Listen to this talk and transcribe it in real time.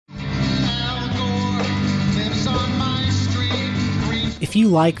If you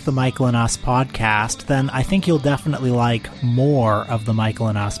like the Michael and Us podcast, then I think you'll definitely like more of the Michael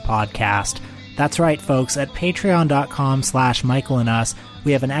and Us podcast. That's right, folks. At patreon.com/Michael and Us,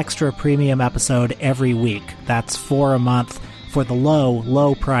 we have an extra premium episode every week. That's 4 a month for the low,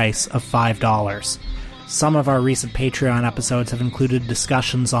 low price of $5. Some of our recent Patreon episodes have included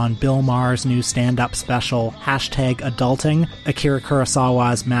discussions on Bill Maher's new stand-up special, #Adulting, Akira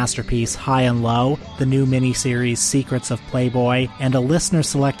Kurosawa's masterpiece, High and Low, the new miniseries Secrets of Playboy, and a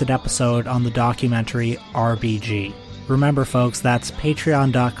listener-selected episode on the documentary RBG. Remember, folks, that's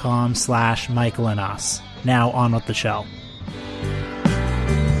patreon.com/Michael and Us. Now, on with the show.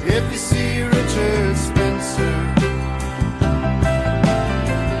 If you see Richard Spencer,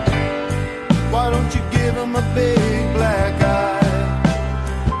 why don't you give him a big black eye?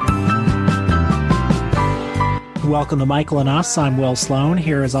 Welcome to Michael and Us. I'm Will Sloan,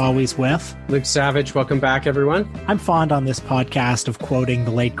 here as always with Luke Savage. Welcome back, everyone. I'm fond on this podcast of quoting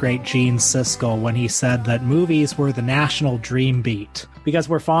the late, great Gene Siskel when he said that movies were the national dream beat. Because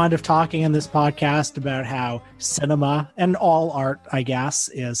we're fond of talking in this podcast about how cinema, and all art, I guess,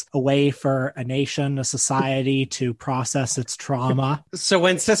 is a way for a nation, a society to process its trauma. So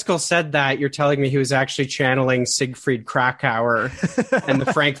when Siskel said that, you're telling me he was actually channeling Siegfried Kracauer and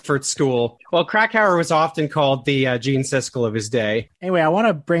the Frankfurt School. Well, Kracauer was often called the Gene Siskel of his day. Anyway, I want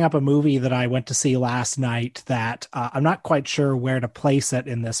to bring up a movie that I went to see last night that I'm not quite sure where to place it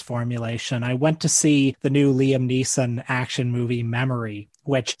in this formulation. I went to see the new Liam Neeson action movie, Memory,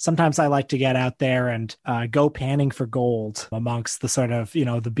 which sometimes I like to get out there and go panning for gold amongst the sort of,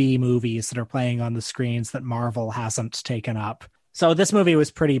 the B movies that are playing on the screens that Marvel hasn't taken up. So this movie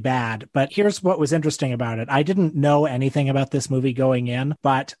was pretty bad, but here's what was interesting about it. I didn't know anything about this movie going in,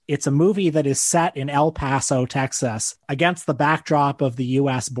 but it's a movie that is set in El Paso, Texas, against the backdrop of the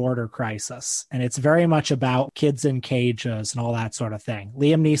U.S. border crisis. And it's very much about kids in cages and all that sort of thing.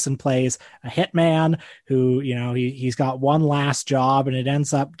 Liam Neeson plays a hitman who, he's got one last job, and it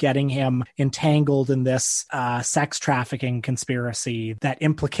ends up getting him entangled in this sex trafficking conspiracy that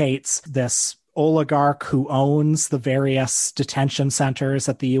implicates this oligarch who owns the various detention centers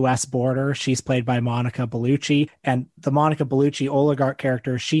at the U.S. border. She's played by Monica Bellucci. And the Monica Bellucci oligarch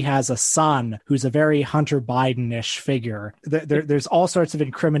character, she has a son who's a very Hunter Biden-ish figure. There's all sorts of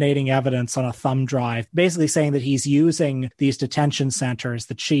incriminating evidence on a thumb drive, basically saying that he's using these detention centers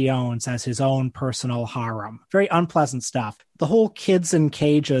that she owns as his own personal harem. Very unpleasant stuff. The whole kids in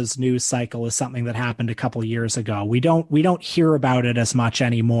cages news cycle is something that happened a couple years ago. We don't hear about it as much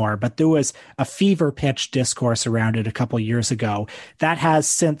anymore, but there was a fever pitch discourse around it a couple years ago that has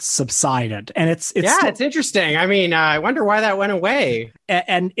since subsided. And it's interesting. I mean, I wonder why that went away.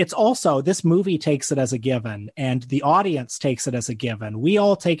 And it's also, this movie takes it as a given, and the audience takes it as a given. We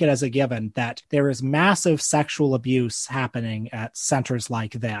all take it as a given that there is massive sexual abuse happening at centers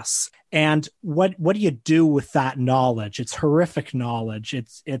like this. And what do you do with that knowledge? It's horrific knowledge.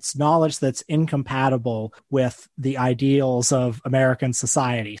 It's knowledge that's incompatible with the ideals of American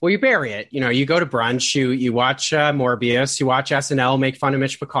society. Well, you bury it. You go to brunch, you watch Morbius, you watch SNL make fun of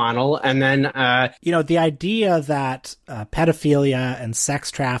Mitch McConnell, and then the idea that pedophilia and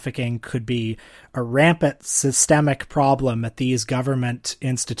sex trafficking could be a rampant systemic problem at these government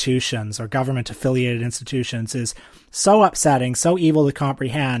institutions or government affiliated institutions is so upsetting, so evil to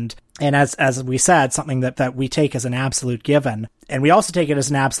comprehend. And as we said, something that we take as an absolute given. And we also take it as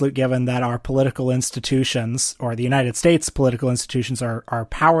an absolute given that our political institutions, or the United States political institutions, are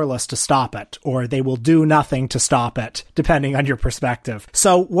powerless to stop it, or they will do nothing to stop it, depending on your perspective.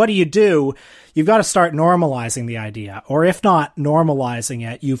 So what do? You've got to start normalizing the idea. Or if not normalizing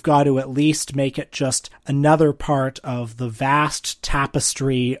it, you've got to at least make it just another part of the vast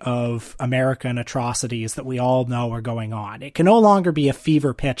tapestry of American atrocities that we all know are going on. It can no longer be a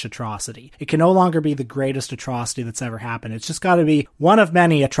fever pitch atrocity. It can no longer be the greatest atrocity that's ever happened. It's just got to be one of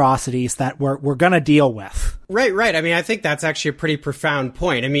many atrocities that we're going to deal with. Right. I mean, I think that's actually a pretty profound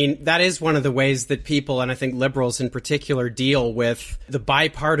point. I mean, that is one of the ways that people, and I think liberals in particular, deal with the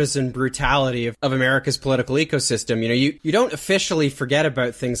bipartisan brutality of America's political ecosystem. You don't officially forget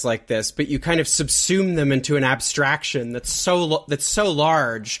about things like this, but you kind of subsume them into an abstraction that's so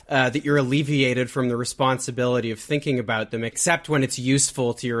large that you're alleviated from the responsibility of thinking about them, except when it's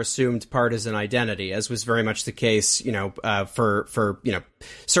useful to your assumed partisan identity, as was very much the case, for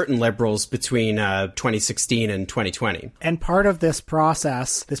certain liberals between 2016 and 2020. And part of this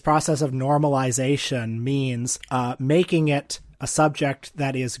process of normalization means making it a subject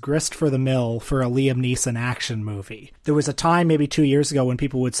that is grist for the mill for a Liam Neeson action movie. There was a time maybe 2 years ago when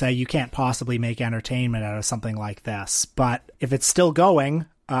people would say you can't possibly make entertainment out of something like this. But if it's still going,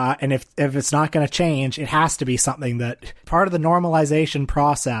 And if it's not going to change, it has to be something that part of the normalization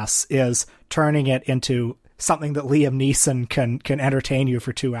process is turning it into something that Liam Neeson can entertain you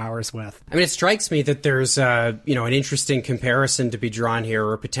for 2 hours with. I mean, it strikes me that there's, an interesting comparison to be drawn here,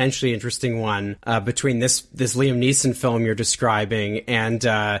 or a potentially interesting one, between this Liam Neeson film you're describing and,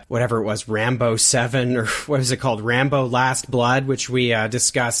 whatever it was, Rambo 7, or what was it called? Rambo Last Blood, which we,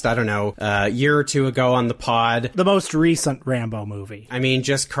 discussed, I don't know, a year or two ago on the pod. The most recent Rambo movie. I mean,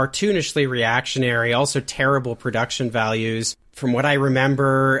 just cartoonishly reactionary, also terrible production values. From what I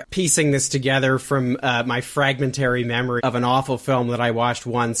remember, piecing this together from my fragmentary memory of an awful film that I watched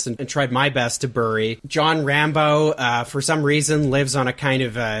once and tried my best to bury, John Rambo, for some reason, lives on a kind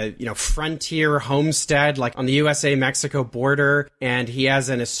of, frontier homestead, like on the USA-Mexico border, and he has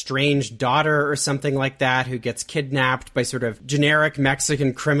an estranged daughter or something like that who gets kidnapped by sort of generic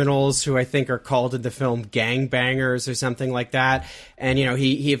Mexican criminals who I think are called in the film gangbangers or something like that. And,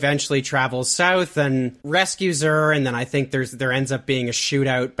 he eventually travels south and rescues her, and then I think there ends up being a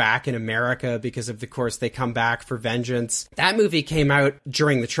shootout back in America because of course, they come back for vengeance. That movie came out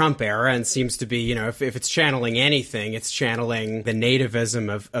during the Trump era and seems to be, if it's channeling anything, it's channeling the nativism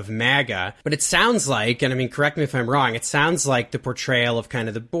of MAGA. But it sounds like, and I mean, correct me if I'm wrong, it sounds like the portrayal of kind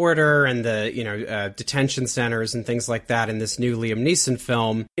of the border and the, detention centers and things like that in this new Liam Neeson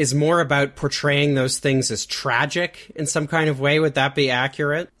film is more about portraying those things as tragic in some kind of way. Would that be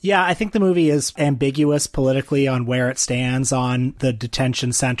accurate? Yeah, I think the movie is ambiguous politically on where it stands on the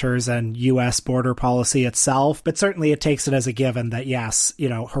detention centers and U.S. border policy itself, but certainly it takes it as a given that, yes,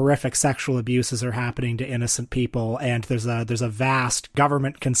 horrific sexual abuses are happening to innocent people, and there's a vast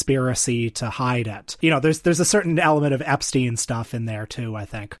government conspiracy to hide it. There's a certain element of Epstein stuff in there too, I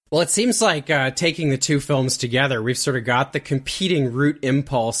think. Well, it seems like taking the two films together, we've sort of got the competing root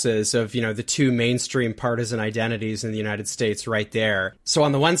impulses of, the two mainstream partisan identities in the United States right there. So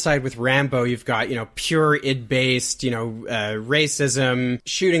on the one side with Rambo, you've got, pure id-based, racism,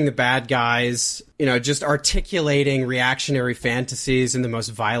 shooting the bad guys, just articulating reactionary fantasies in the most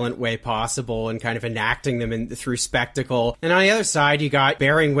violent way possible and kind of enacting them through spectacle. And on the other side, you got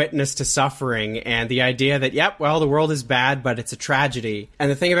bearing witness to suffering and the idea that, the world is bad, but it's a tragedy.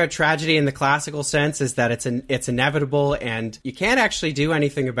 And the thing about tragedy in the classical sense is that it's inevitable and you can't actually do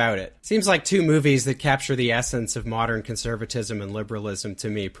anything about it. Seems like two movies that capture the essence of modern conservatism and liberalism to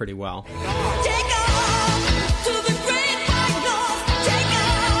me pretty well.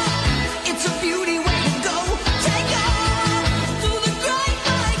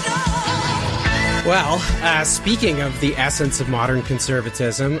 Well, speaking of the essence of modern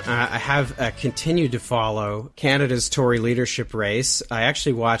conservatism, I have continued to follow Canada's Tory leadership race. I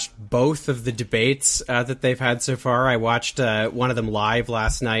actually watched both of the debates that they've had so far. I watched one of them live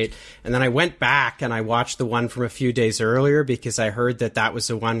last night, and then I went back and I watched the one from a few days earlier because I heard that was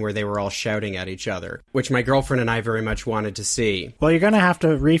the one where they were all shouting at each other, which my girlfriend and I very much wanted to see. Well, you're going to have to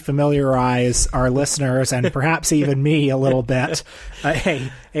refamiliarize our listeners and perhaps even me a little bit.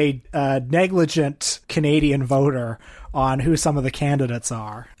 A negligent Canadian voter on who some of the candidates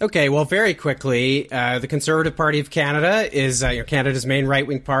are. Okay, well, very quickly, the Conservative Party of Canada is Canada's main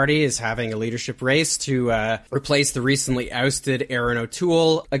right-wing party, is having a leadership race to replace the recently ousted Erin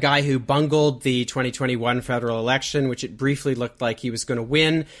O'Toole, a guy who bungled the 2021 federal election, which it briefly looked like he was going to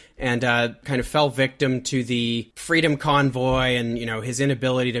win, and kind of fell victim to the Freedom Convoy and, his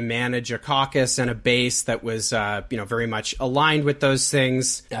inability to manage a caucus and a base that was, very much aligned with those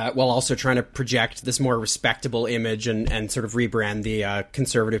things, while also trying to project this more respectable image and sort of rebrand the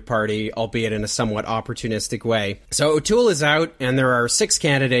Conservative Party, albeit in a somewhat opportunistic way. So O'Toole is out, and there are 6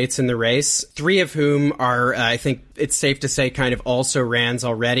 candidates in the race, 3 of whom are, I think it's safe to say, kind of also-rans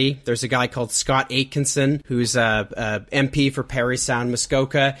already. There's a guy called Scott Aitkenson, who's a MP for Parry Sound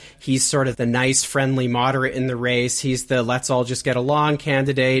Muskoka. He's sort of the nice, friendly moderate in the race. He's the let's all just get along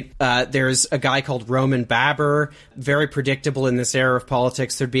candidate. There's a guy called Roman Baber, very predictable in this era of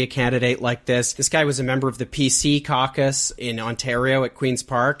politics. There'd be a candidate like this. This guy was a member of the PC caucus in Ontario at Queen's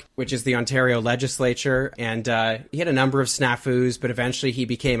Park, which is the Ontario legislature. And he had a number of snafus, but eventually he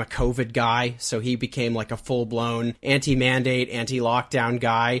became a COVID guy. So he became like a full-blown anti-mandate, anti-lockdown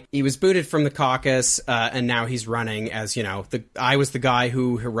guy. He was booted from the caucus, and now he's running as, I was the guy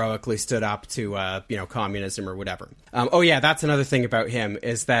who heroically stood up to, communism or whatever. That's another thing about him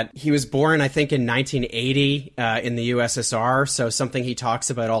is that he was born, I think, in 1980 in the USSR. So something he talks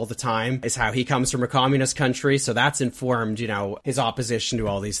about all the time is how he comes from a communist country. So that's that's informed, his opposition to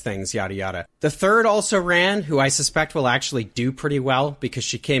all these things, yada, yada. The third also ran, who I suspect will actually do pretty well because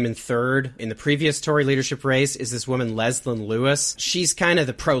she came in third in the previous Tory leadership race, is this woman, Leslyn Lewis. She's kind of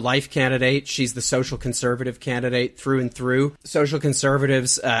the pro-life candidate. She's the social conservative candidate through and through. Social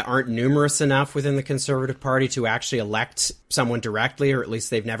conservatives aren't numerous enough within the Conservative Party to actually elect someone directly, or at least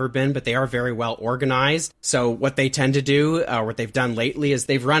they've never been, but they are very well organized. So what they tend to do, or what they've done lately, is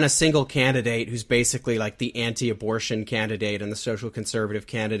they've run a single candidate who's basically like the anti-abortion candidate and the social conservative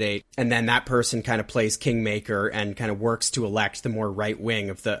candidate, and then that person kind of plays kingmaker and kind of works to elect the more right wing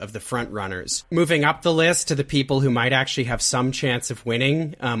of the front runners. Moving up the list to the people who might actually have some chance of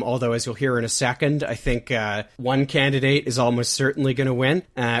winning, although as you'll hear in a second, I think one candidate is almost certainly going to win.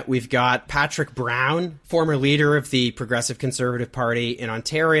 We've got Patrick Brown, former leader of the Progressive Conservative Party in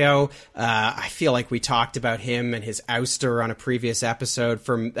Ontario. I feel like we talked about him and his ouster on a previous episode.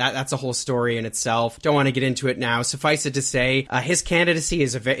 From that's a whole story in itself. Don't want to get into it now. Suffice it to say, his candidacy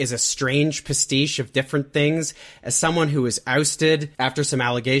is a strange pastiche of different things. As someone who was ousted after some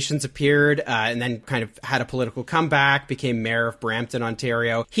allegations appeared, and then kind of had a political comeback, became mayor of Brampton,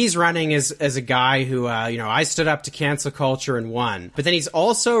 Ontario. He's running as a guy who, I stood up to cancel culture and won. But then he's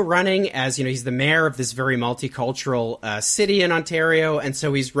also running as, he's the mayor of this very multicultural city in Ontario, and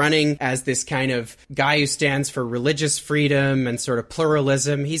so he's running as this kind of guy who stands for religious freedom and sort of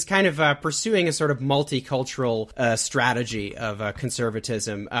pluralism. He's kind of pursuing a sort of multicultural strategy of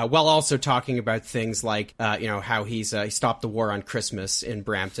conservatism, while also talking about things like, how he stopped the war on Christmas in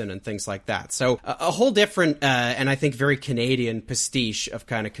Brampton and things like that. So a whole different, and I think very Canadian pastiche of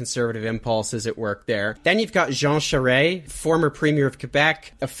kind of conservative impulses at work there. Then you've got Jean Charest, former Premier of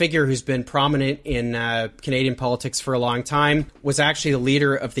Quebec, a figure who's been prominent in Canadian politics for a long time, was actually the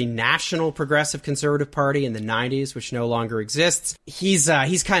leader of the National Progressive Conservative Party in the 90s, which no longer exists. He's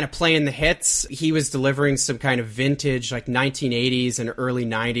kind of playing the hits. He was delivering some kind of vintage, like 1980s and early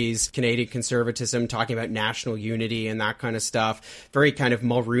 90s Canadian conservatism, talking about national unity and that kind of stuff. Very kind of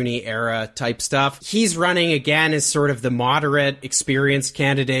Mulroney era type stuff. He's running again as sort of the moderate, experienced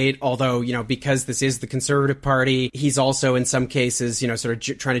candidate, although, because this is the Conservative Party, he's also in some cases, sort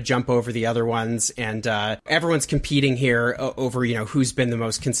of trying to jump over the other ones, and everyone's competing here over, who's been the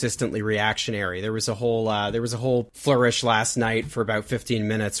most consistently reactionary. There was a whole flourish last night for about 15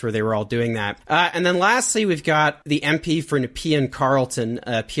 minutes where they were all doing that. And then lastly, we've got the MP for Nepean Carleton,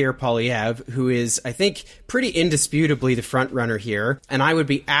 Pierre Poilievre, who is, I think, pretty indisputably the front runner here, and I would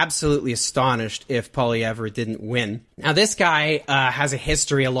be absolutely astonished if Poilievre didn't win. Now, this guy has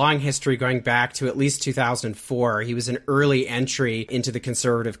a long history going back to at least 2004. He was an early entry into the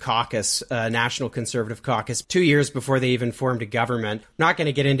Conservative Caucus, National Conservative Caucus, 2 years before they even formed a government. I'm not going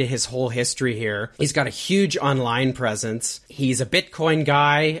to get into his whole history here. He's got a huge online presence. He's a Bitcoin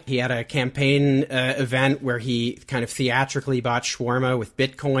guy. He had a campaign event where he kind of theatrically bought shawarma with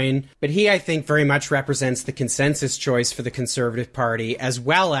Bitcoin. But he, I think, very much represents the consensus choice for the Conservative Party, as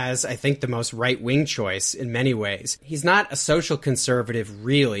well as, I think, the most right-wing choice in many ways. He's not a social conservative,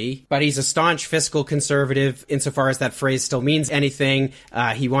 really, but he's a staunch fiscal conservative insofar as that phrase still means anything.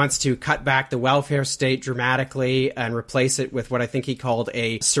 He wants to cut back the welfare state dramatically and replace it with what I think he called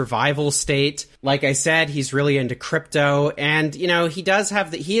a survival state. Like I said, he's really into crypto, and,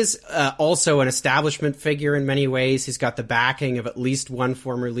 he is also an establishment figure in many ways. He's got the backing of at least one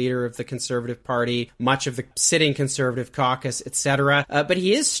former leader of the Conservative Party, much of the sitting Conservative caucus, etc. But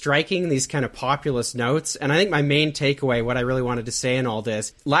he is striking these kind of populist notes, and I think my main takeaway, what I really wanted to say in all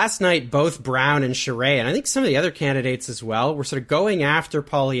this, last night both Brown and Charest, and I think some of the other candidates as well, were sort of going after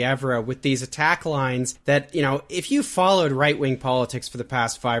Poilievre with these attack lines that, if you followed right-wing politics for the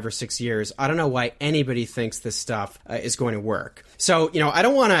past 5 or 6 years, I don't know why anybody thinks this stuff is going to work. So, I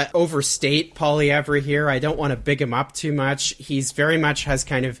don't want to overstate Poilievre here. I don't want to big him up too much. He's very much has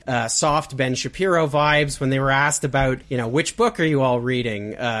kind of soft Ben Shapiro vibes when they were asked about, which book are you all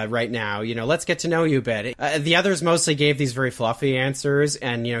reading right now? Let's get to know you a bit. The others mostly gave these very fluffy answers,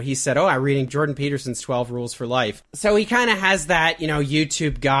 and, he said, I'm reading Jordan Peterson's 12 Rules for Life. So he kind of has that,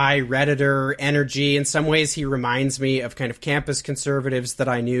 YouTube guy, Redditor energy. In some ways, he reminds me of kind of campus conservatives that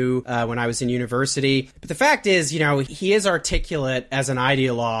I knew when I was in university. But the fact is, he is articulate as an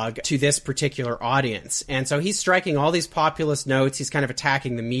ideologue to this particular audience. And so he's striking all these populist notes. He's kind of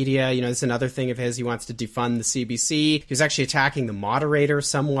attacking the media. This is another thing of his. He wants to defund the CBC. He was actually attacking the moderator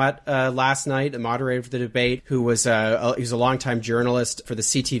somewhat last night, the moderator of the debate, who was he was a longtime journalist for the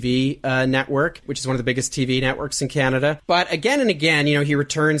CTV network, which is one of the biggest TV networks in Canada. But again and again, he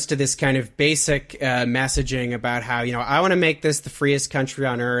returns to this kind of basic messaging about how, I want to make this the freest country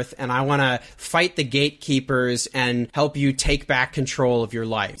on earth, and I want to fight the gatekeepers and help you take back control of your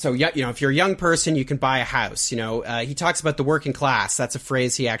life. So, if you're a young person, you can buy buy a house. He talks about the working class. That's a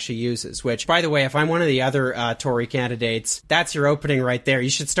phrase he actually uses, which, by the way, if I'm one of the other Tory candidates, that's your opening right there. You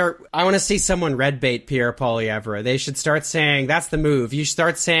should start, I want to see someone red bait Pierre Poilievre. They should start saying, that's the move. You should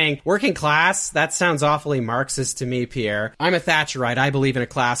start saying, working class, that sounds awfully Marxist to me, Pierre. I'm a Thatcherite. I believe in a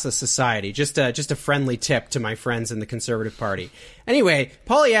classless society. Just a friendly tip to my friends in the Conservative Party. Anyway,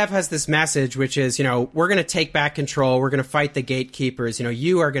 Poilievre has this message, which is, we're going to take back control. We're going to fight the gatekeepers.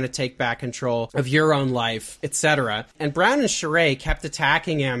 You are going to take back control of your own life, etc. And Brown and Charest kept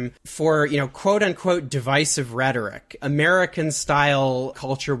attacking him for, quote unquote, divisive rhetoric, American-style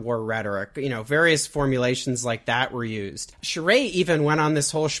culture war rhetoric. Various formulations like that were used. Charest even went on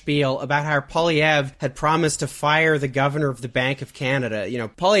this whole spiel about how Poilievre had promised to fire the governor of the Bank of Canada.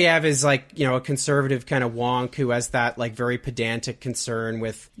 Poilievre is like, a conservative kind of wonk who has that like very pedantic concern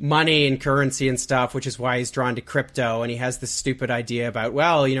with money and currency and stuff, which is why he's drawn to crypto. And he has this stupid idea about,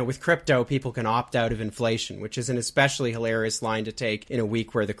 with crypto, people can opt out of inflation, which is an especially hilarious line to take in a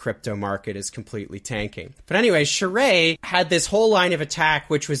week where the crypto market is completely tanking. But anyway, Charest had this whole line of attack,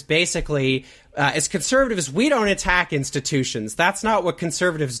 which was basically, as conservatives, we don't attack institutions. That's not what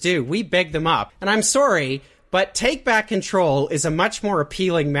conservatives do. We big them up. And I'm sorry, but take back control is a much more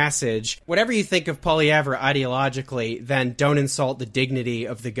appealing message, whatever you think of Poilievre ideologically, than don't insult the dignity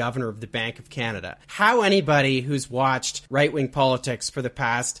of the governor of the Bank of Canada. How anybody who's watched right-wing politics for the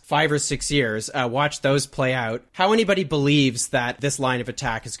past 5 or 6 years, watched those play out, how anybody believes that this line of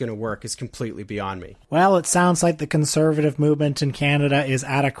attack is going to work is completely beyond me. Well, it sounds like the conservative movement in Canada is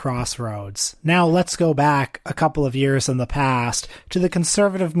at a crossroads. Now let's go back a couple of years in the past to the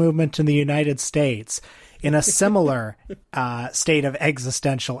conservative movement in the United States. In a similar state of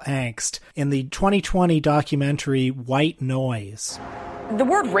existential angst, in the 2020 documentary White Noise. The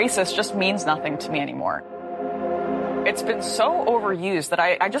word racist just means nothing to me anymore. It's been so overused that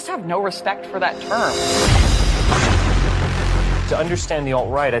I just have no respect for that term. To understand the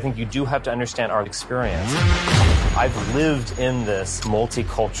alt-right, I think you do have to understand our experience. I've lived in this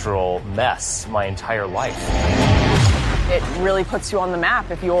multicultural mess my entire life. It really puts you on the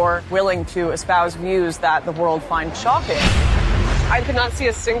map if you're willing to espouse views that the world finds shocking. I could not see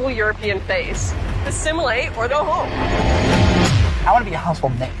a single European face assimilate or go home. I want to be a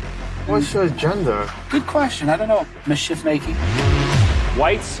household name. What's your gender? Good question. I don't know. Mischief making.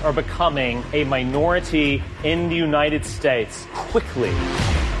 Whites are becoming a minority in the United States quickly.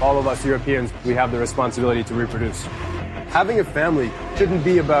 All of us Europeans, we have the responsibility to reproduce. Having a family shouldn't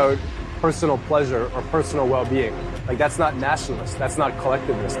be about personal pleasure or personal well-being. Like, that's not nationalist. That's not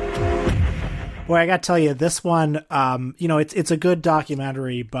collectivist. Boy, I got to tell you, this one, it's a good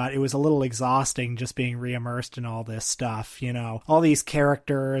documentary, but it was a little exhausting just being re-immersed in all this stuff, all these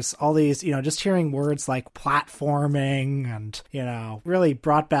characters, all these, just hearing words like platforming and, really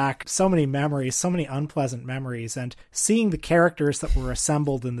brought back so many memories, so many unpleasant memories, and seeing the characters that were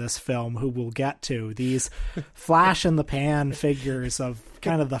assembled in this film, who we'll get to, these flash-in-the-pan figures of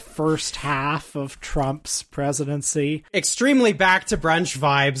kind of the first half of Trump's presidency. Extremely back to brunch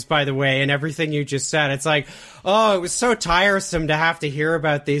vibes, by the way, and everything you just said. It's like, oh, it was so tiresome to have to hear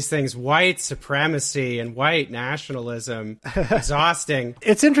about these things. White supremacy and white nationalism. Exhausting.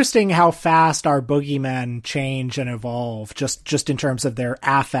 It's interesting how fast our boogeymen change and evolve, just in terms of their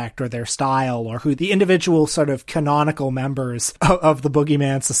affect or their style, or who the individual sort of canonical members of the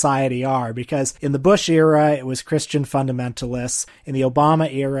boogeyman society are. Because in the Bush era, it was Christian fundamentalists. In the Obama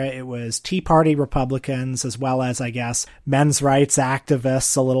era, it was Tea Party Republicans, as well as, I guess, men's rights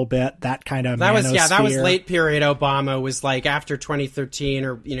activists a little bit, that kind of manosphere. That was late period Obama, was like after 2013,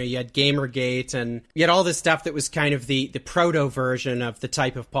 or, you had Gamergate, and you had all this stuff that was kind of the proto version of the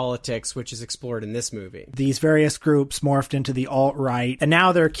type of politics which is explored in this movie. These various groups morphed into the alt-right, and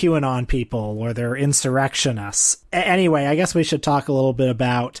now they're QAnon people, or they're insurrectionists. Anyway, I guess we should talk a little bit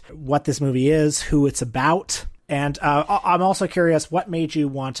about what this movie is, who it's about. And I'm also curious, what made you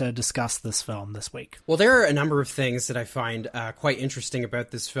want to discuss this film this week? Well, there are a number of things that I find quite interesting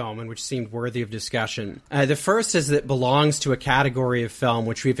about this film and which seemed worthy of discussion. The first is that it belongs to a category of film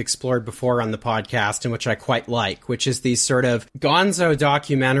which we've explored before on the podcast and which I quite like, which is these sort of gonzo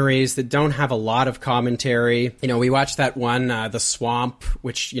documentaries that don't have a lot of commentary. We watched that one, The Swamp,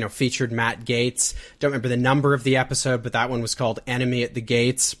 which, featured Matt Gaetz. Don't remember the number of the episode, but that one was called Enemy at the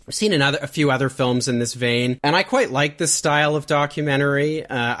Gates. I've seen a few other films in this vein, and I quite like this style of documentary.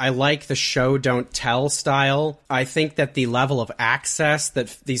 I like the show don't tell style. I think that the level of access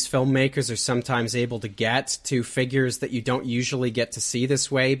that these filmmakers are sometimes able to get to figures that you don't usually get to see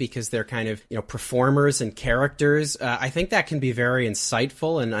this way because they're kind of, performers and characters, I think that can be very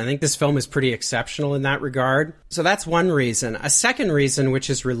insightful, and I think this film is pretty exceptional in that regard. So that's one reason. A second reason,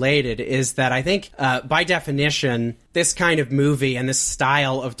 which is related, is that I think, by definition, this kind of movie and this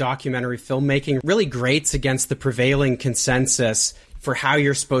style of documentary filmmaking really grates against the prevailing consensus for how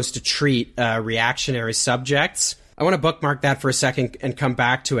you're supposed to treat reactionary subjects. I want to bookmark that for a second and come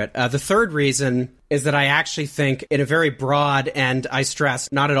back to it. The third reason is that I actually think, in a very broad and, I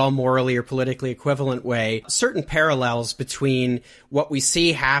stress, not at all morally or politically equivalent way, certain parallels between what we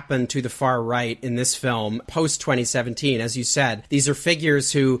see happen to the far right in this film post-2017. As you said, these are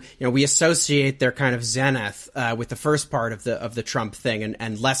figures who, we associate their kind of zenith with the first part of the Trump thing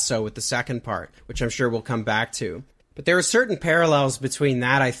and less so with the second part, which I'm sure we'll come back to. But there are certain parallels between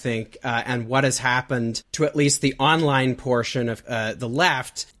that, I think, and what has happened to at least the online portion of the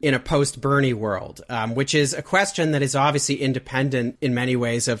left in a post-Bernie world, which is a question that is obviously independent in many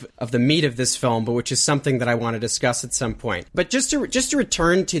ways of the meat of this film, but which is something that I want to discuss at some point. But just to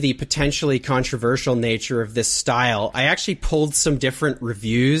return to the potentially controversial nature of this style, I actually pulled some different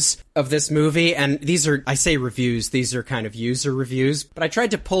reviews of this movie, and these are, I say reviews, these are kind of user reviews, but I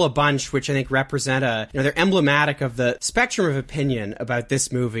tried to pull a bunch which I think represent they're emblematic of the spectrum of opinion about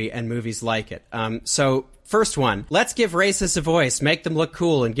this movie and movies like it. So first one, let's give racists a voice, make them look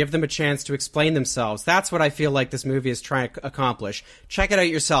cool, and give them a chance to explain themselves. That's what I feel like this movie is trying to accomplish. Check it out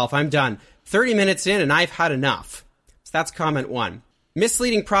yourself. I'm done. 30 minutes in and I've had enough. So that's comment one.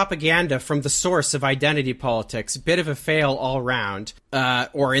 Misleading propaganda from the source of identity politics, bit of a fail all round.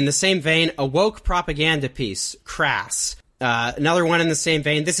 Or in the same vein, a woke propaganda piece, crass. Another one in the same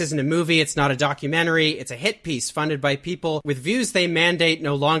vein, this isn't a movie, it's not a documentary, it's a hit piece funded by people with views they mandate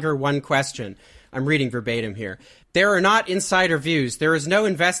no longer one question. I'm reading verbatim here. There are not insider views. There is no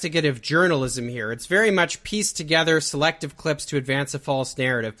investigative journalism here. It's very much pieced together selective clips to advance a false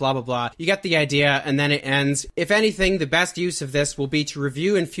narrative, blah, blah, blah. You get the idea, and then it ends. If anything, the best use of this will be to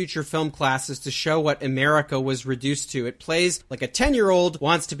review in future film classes to show what America was reduced to. It plays like a 10-year-old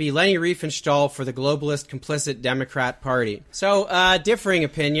wants to be Leni Riefenstahl for the globalist complicit Democrat Party. So, differing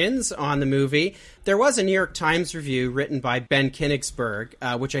opinions on the movie. There was a New York Times review written by Ben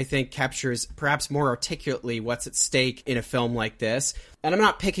Kenigsberg, which I think captures perhaps more articulately what's at stake in a film like this. And I'm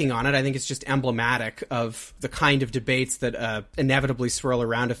not picking on it. I think it's just emblematic of the kind of debates that inevitably swirl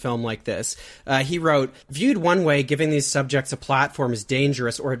around a film like this. He wrote, viewed one way, giving these subjects a platform is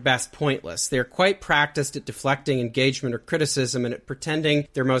dangerous or at best pointless. They are quite practiced at deflecting engagement or criticism and at pretending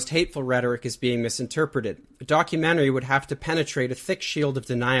their most hateful rhetoric is being misinterpreted. A documentary would have to penetrate a thick shield of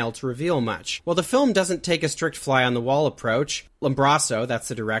denial to reveal much. While the film doesn't take a strict fly-on-the-wall approach, Lombroso, that's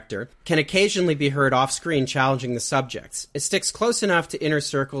the director, can occasionally be heard off-screen challenging the subjects. It sticks close enough to inner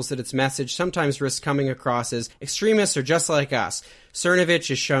circles that its message sometimes risks coming across as extremists are just like us. Cernovich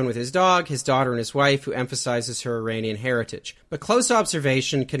is shown with his dog, his daughter, and his wife, who emphasizes her Iranian heritage. But close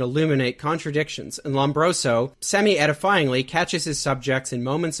observation can illuminate contradictions, and Lombroso, semi-edifyingly, catches his subjects in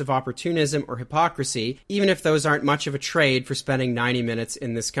moments of opportunism or hypocrisy, even if those aren't much of a trade for spending 90 minutes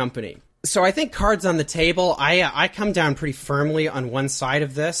in this company. So I think cards on the table, I come down pretty firmly on one side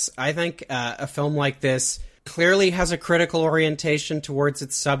of this. I think a film like this clearly has a critical orientation towards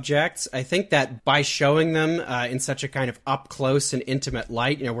its subjects. I think that by showing them in such a kind of up-close and intimate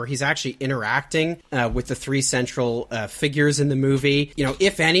light, where he's actually interacting with the three central figures in the movie,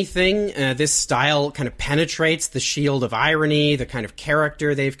 if anything, this style kind of penetrates the shield of irony, the kind of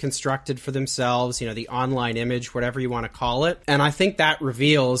character they've constructed for themselves, the online image, whatever you want to call it. And I think that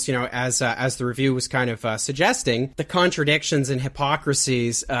reveals, as the review was kind of suggesting, the contradictions and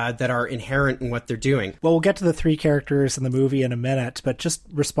hypocrisies that are inherent in what they're doing. Well, we'll get to the three characters in the movie in a minute, but just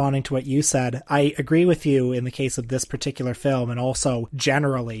responding to what you said, I agree with you in the case of this particular film and also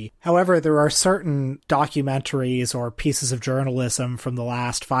generally. However, there are certain documentaries or pieces of journalism from the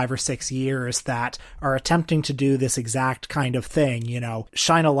last 5 or 6 years that are attempting to do this exact kind of thing,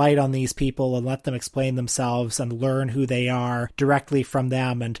 shine a light on these people and let them explain themselves and learn who they are directly from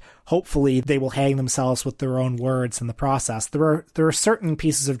them, and hopefully they will hang themselves with their own words in the process. There are certain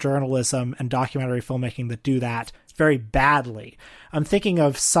pieces of journalism and documentary filmmaking that do that very badly. I'm thinking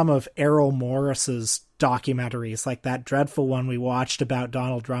of some of Errol Morris's documentaries, like that dreadful one we watched about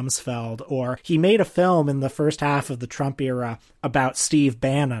Donald Rumsfeld, or he made a film in the first half of the Trump era about Steve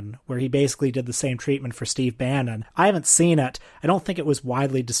Bannon, where he basically did the same treatment for Steve Bannon. I haven't seen it. I don't think it was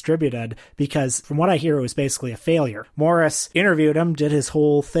widely distributed because from what I hear, it was basically a failure. Morris interviewed him, did his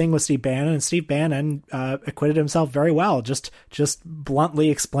whole thing with Steve Bannon, and Steve Bannon acquitted himself very well, just bluntly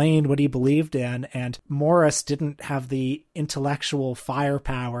explained what he believed in, and Morris didn't have the intellectual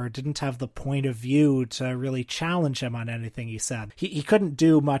firepower, didn't have the point of view to really challenge him on anything he said. He couldn't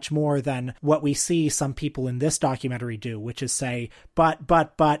do much more than what we see some people in this documentary do, which is say,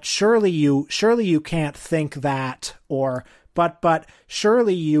 but surely you can't think that, or but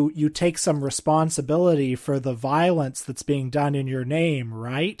surely you take some responsibility for the violence that's being done in your name,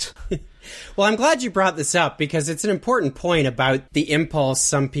 right? Well, I'm glad you brought this up because it's an important point about the impulse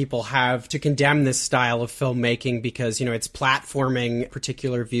some people have to condemn this style of filmmaking because, it's platforming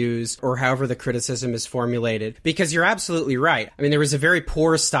particular views or however the criticism is formulated. Because you're absolutely right. I mean, there was a very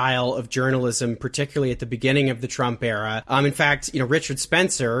poor style of journalism, particularly at the beginning of the Trump era. In fact, Richard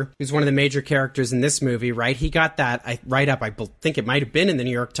Spencer, who's one of the major characters in this movie, right? He got that write-up, I think it might have been in the New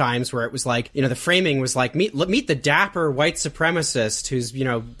York Times, where it was like, the framing was like, meet the dapper white supremacist who's,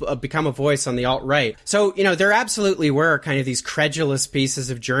 become a voice on the alt-right. So, there absolutely were kind of these credulous pieces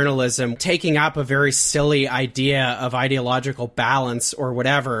of journalism taking up a very silly idea of ideological balance or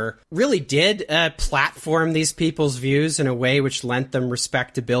whatever, really did platform these people's views in a way which lent them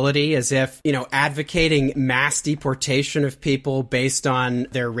respectability, as if, advocating mass deportation of people based on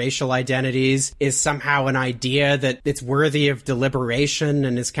their racial identities is somehow an idea that it's worthy of deliberation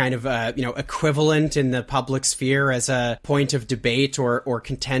and is kind of, equivalent in the public sphere as a point of debate or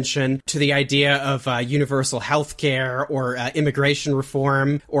contention to the idea of universal health care or immigration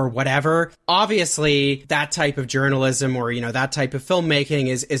reform or whatever. Obviously, that type of journalism or, that type of filmmaking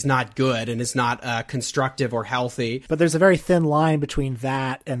is not good and is not constructive or healthy. But there's a very thin line between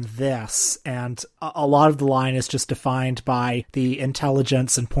that and this, and a lot of the line is just defined by the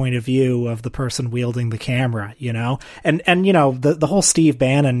intelligence and point of view of the person wielding the camera, And the whole Steve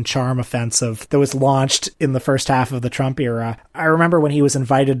Bannon charm offensive that was launched in the first half of the Trump era, I remember when he was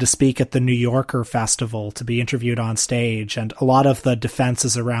invited to speak at the New Yorker Festival to be interviewed on stage, and a lot of the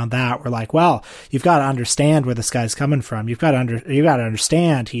defenses around that were like, well, you've got to understand where this guy's coming from. You've got to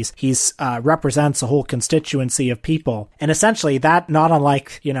understand he's represents a whole constituency of people. And essentially that, not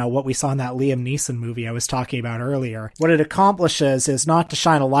unlike, what we saw in that Liam Neeson movie I was talking about earlier, what it accomplishes is not to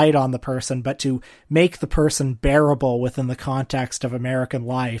shine a light on the person, but to make the person bearable within the context of American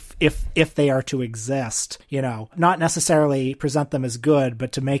life if they are to exist, not necessarily present them as good,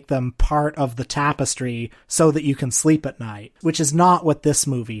 but to make them part of the tapestry so that you can sleep at night, which is not what this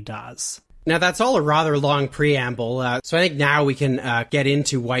movie does. Now, that's all a rather long preamble, so I think now we can get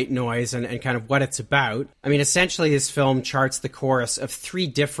into White Noise and kind of what it's about. I mean, essentially, this film charts the course of 3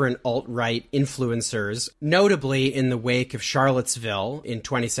 different alt-right influencers, notably in the wake of Charlottesville in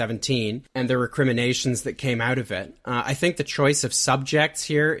 2017 and the recriminations that came out of it. I think the choice of subjects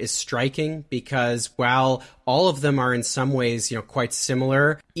here is striking because while all of them are in some ways, quite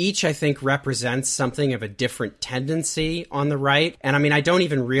similar, each, I think, represents something of a different tendency on the right. And I mean, I don't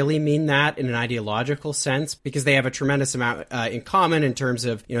even really mean that in an ideological sense, because they have a tremendous amount in common in terms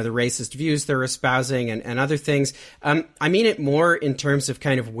of, the racist views they're espousing and other things. I mean it more in terms of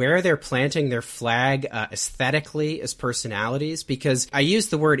kind of where they're planting their flag aesthetically as personalities, because I use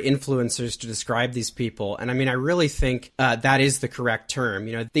the word influencers to describe these people. And I mean, I really think that is the correct term.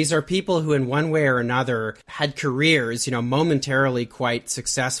 These are people who in one way or another had careers, momentarily quite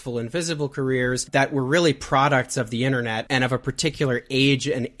successful and visible careers that were really products of the internet and of a particular age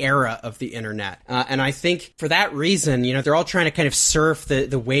and era of the internet. And I think for that reason, they're all trying to kind of surf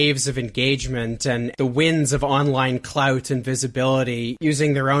the waves of engagement and the winds of online clout and visibility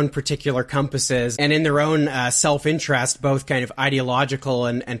using their own particular compasses and in their own self-interest, both kind of ideological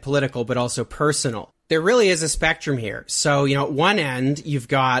and political, but also personal. There really is a spectrum here. So, at one end, you've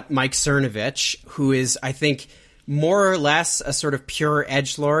got Mike Cernovich, who is, I think, more or less a sort of pure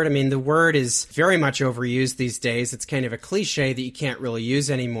edgelord. I mean, the word is very much overused these days. It's kind of a cliche that you can't really use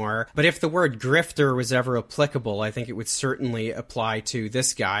anymore. But if the word grifter was ever applicable, I think it would certainly apply to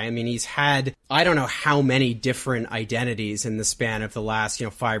this guy. I mean, he's had, I don't know how many different identities in the span of the last,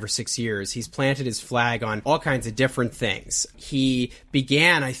 5 or 6 years. He's planted his flag on all kinds of different things. He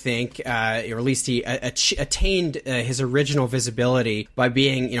began, I think, or at least he attained his original visibility by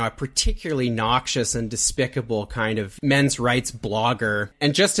being, a particularly noxious and despicable kind of men's rights blogger.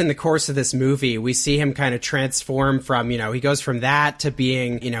 And just in the course of this movie, we see him kind of transform from, he goes from that to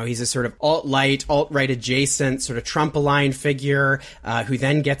being, he's a sort of alt-right adjacent, sort of Trump-aligned figure, who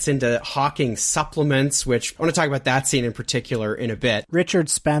then gets into hawking supplements, which I want to talk about that scene in particular in a bit. Richard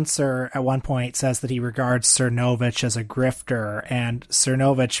Spencer at one point says that he regards Cernovich as a grifter, and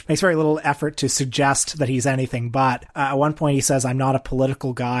Cernovich makes very little effort to suggest that he's anything but. At one point he says, "I'm not a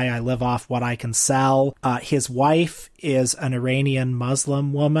political guy, I live off what I can sell." His wife is an Iranian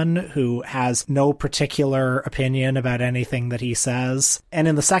Muslim woman who has no particular opinion about anything that he says. And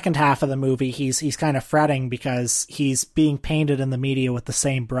in the second half of the movie, he's kind of fretting because he's being painted in the media with the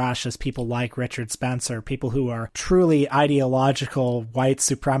same brush as people like Richard Spencer, people who are truly ideological white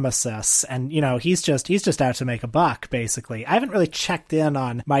supremacists. And, he's just out to make a buck, basically. I haven't really checked in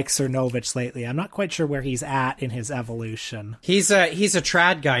on Mike Cernovich lately. I'm not quite sure where he's at in his evolution. He's a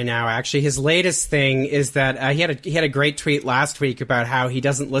trad guy now, actually. His latest thing is that he had a great tweet last week about how he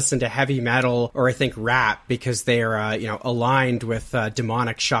doesn't listen to heavy metal or I think rap because they are, aligned with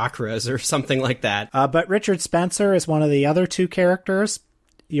demonic chakras or something like that. But Richard Spencer is one of the other two characters.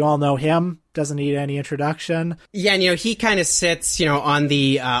 You all know him. Doesn't need any introduction. Yeah, and, he kind of sits, on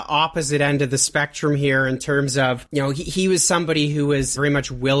the opposite end of the spectrum here in terms of, he was somebody who was very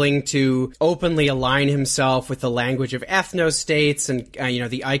much willing to openly align himself with the language of ethno-states and,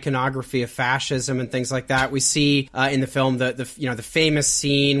 the iconography of fascism and things like that. We see in the film the famous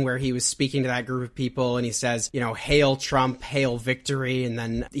scene where he was speaking to that group of people and he says, "Hail Trump, hail victory," and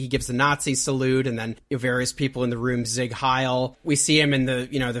then he gives the Nazi salute, and then various people in the room zig heil. We see him in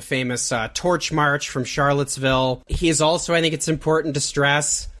the famous Torch March from Charlottesville. He is also, I think it's important to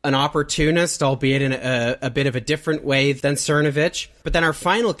stress, an opportunist, albeit in a bit of a different way than Cernovich. But then our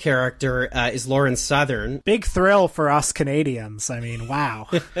final character is Lauren Southern. Big thrill for us Canadians. I mean, wow.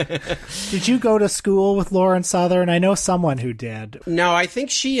 Did you go to school with Lauren Southern? I know someone who did. No, I think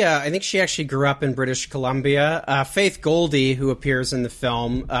she actually grew up in British Columbia. Faith Goldie, who appears in the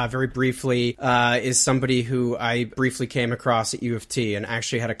film very briefly, is somebody who I briefly came across at U of T and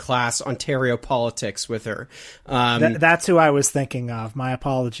actually had a class Ontario politics with her. That's who I was thinking of. My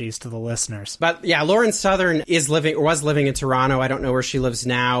apologies to the listeners. But yeah, Lauren Southern was living in Toronto. I don't know where she lives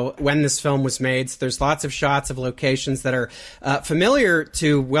now when this film was made. So there's lots of shots of locations that are familiar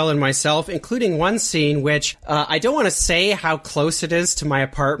to Will and myself, including one scene which I don't want to say how close it is to my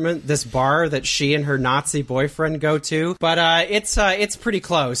apartment, this bar that she and her Nazi boyfriend go to, but it's pretty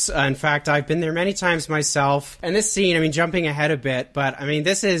close. In fact, I've been there many times myself. And this scene, jumping ahead a bit, but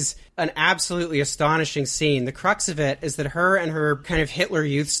this is an absolutely astonishing scene. The crux of it is that her and her kind of Hitler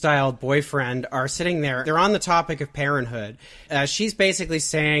Youth-styled boyfriend are sitting there. They're on the topic of parenthood. She's basically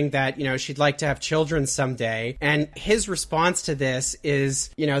saying that, she'd like to have children someday. And his response to this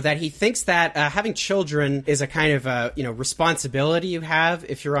is, that he thinks that having children is a kind of a, responsibility you have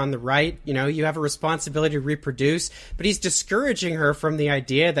if you're on the right. You have a responsibility to reproduce. But he's discouraging her from the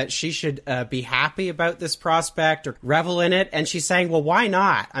idea that she should be happy about this prospect or revel in it. And she's saying, well, why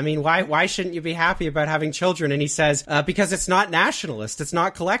not? Why shouldn't you be happy about having children? And he says, because it's not nationalist, it's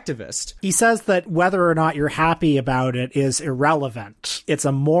not collectivist. He says that whether or not you're happy about it is irrelevant. It's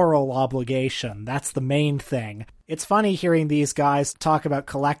a moral obligation. That's the main thing. It's funny hearing these guys talk about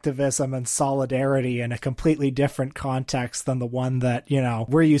collectivism and solidarity in a completely different context than the one that,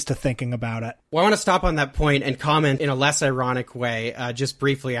 we're used to thinking about it. Well, I want to stop on that point and comment in a less ironic way, just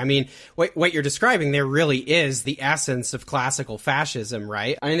briefly. What you're describing there really is the essence of classical fascism,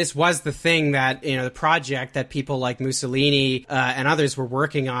 right? This was the thing that, the project that people like Mussolini and others were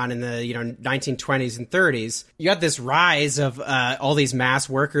working on in the, 1920s and 30s. You had this rise of all these mass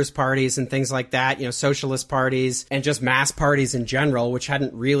workers' parties and things like that, socialist parties, and just mass parties in general, which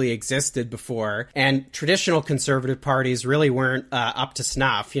hadn't really existed before. And traditional conservative parties really weren't up to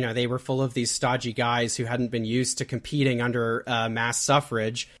snuff. They were full of these stodgy guys who hadn't been used to competing under mass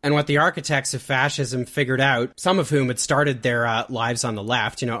suffrage. And what the architects of fascism figured out, some of whom had started their lives on the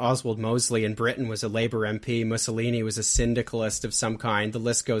left, Oswald Mosley in Britain was a Labour MP, Mussolini was a syndicalist of some kind, the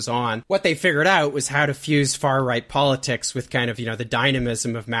list goes on. What they figured out was how to fuse far-right politics with kind of, the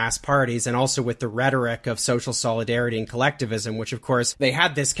dynamism of mass parties and also with the rhetoric of social solidarity and collectivism, which of course they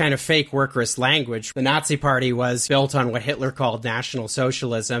had this kind of fake workerist language. The Nazi Party was built on what Hitler called National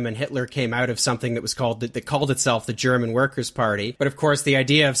Socialism, and Hitler came out of something that called itself the German Workers' Party. But of course the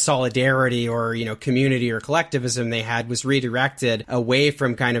idea of solidarity or, community or collectivism they had was redirected away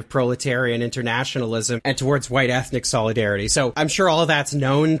from kind of proletarian internationalism and towards white ethnic solidarity. So I'm sure all of that's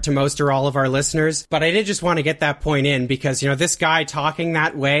known to most or all of our listeners, but I did just want to get that point in because, this guy talking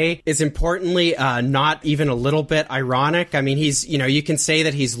that way is importantly not even a little little bit ironic. I mean, he's, you know, you can say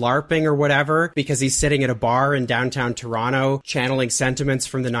that he's LARPing or whatever because he's sitting at a bar in downtown Toronto channeling sentiments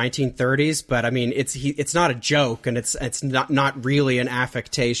from the 1930s. But I mean, it's not a joke, and it's not really an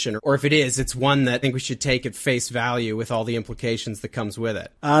affectation. Or if it is, it's one that I think we should take at face value with all the implications that comes with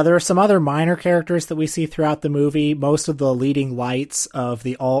it. There are some other minor characters that we see throughout the movie. Most of the leading lights of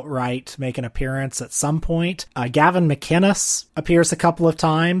the alt-right make an appearance at some point. Gavin McInnes appears a couple of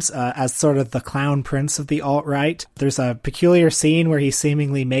times as sort of the clown prince of the alt-right. There's a peculiar scene where he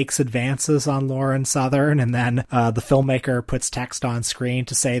seemingly makes advances on Lauren Southern, and then the filmmaker puts text on screen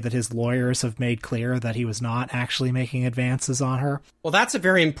to say that his lawyers have made clear that he was not actually making advances on her. Well, that's a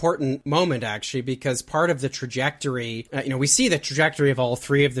very important moment, actually, because part of the trajectory, we see the trajectory of all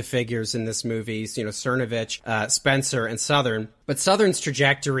three of the figures in this movie, Cernovich, Spencer, and Southern. But Southern's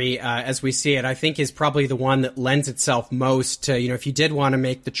trajectory, as we see it, I think is probably the one that lends itself most to, if you did want to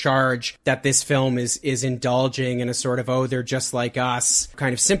make the charge that this film is indulging in a sort of, oh, they're just like us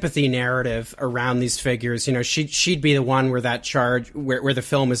kind of sympathy narrative around these figures, she'd be the one where that charge, where the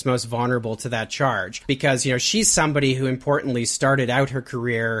film is most vulnerable to that charge. Because, she's somebody who importantly started out her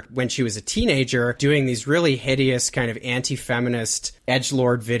career when she was a teenager doing these really hideous kind of anti-feminist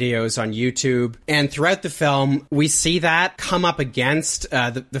edgelord videos on YouTube. And throughout the film, we see that come up against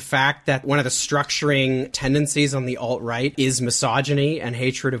the fact that one of the structuring tendencies on the alt-right is misogyny and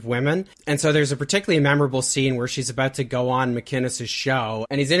hatred of women. And so there's a particularly memorable scene where she's about to go on McInnes' show,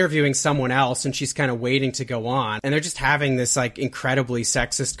 and he's interviewing someone else, and she's kind of waiting to go on. And they're just having this like incredibly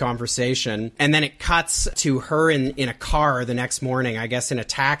sexist conversation. And then it cuts to her in a car the next morning, I guess in a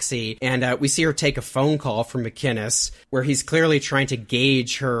taxi, and we see her take a phone call from McInnes, where he's clearly trying to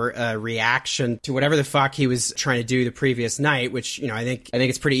gauge her reaction to whatever the fuck he was trying to do the previous night, which, I think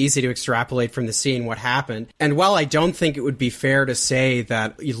it's pretty easy to extrapolate from the scene what happened. And while I don't think it would be fair to say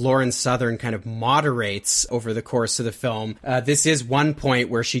that Lauren Southern kind of moderates over the course of the film, this is one point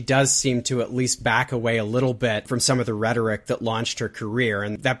where she does seem to at least back away a little bit from some of the rhetoric that launched her career.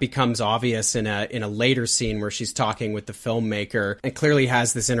 And that becomes obvious in a later scene where she's talking with the filmmaker and clearly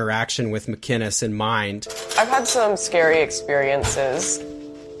has this interaction with McInnes in mind. I've had some scary experiences,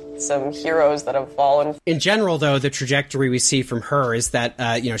 some heroes that have fallen. In general, though, the trajectory we see from her is that,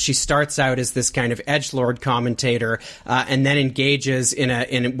 she starts out as this kind of edgelord commentator and then engages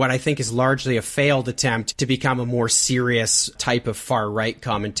in what I think is largely a failed attempt to become a more serious type of far-right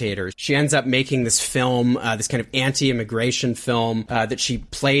commentator. She ends up making this film, this kind of anti-immigration film that she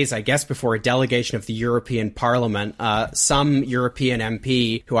plays, I guess, before a delegation of the European Parliament. Some European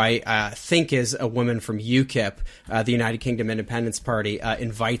MP, who I think is a woman from UKIP, the United Kingdom Independence Party,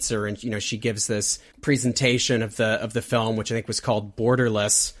 invites her, and she gives this presentation of the film, which I think was called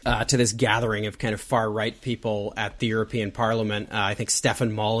Borderless, to this gathering of kind of far right people at the European Parliament. I think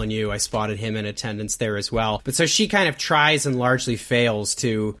Stefan Molyneux, I spotted him in attendance there as well. But so she kind of tries and largely fails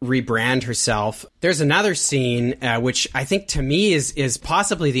to rebrand herself. There's another scene which I think to me is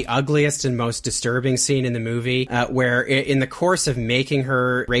possibly the ugliest and most disturbing scene in the movie, where in the course of making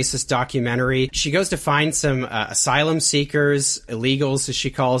her racist documentary, she goes to find some asylum seekers, illegals as she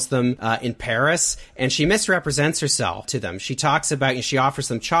calls them, in Paris, and she misrepresents herself to them. She talks about, she offers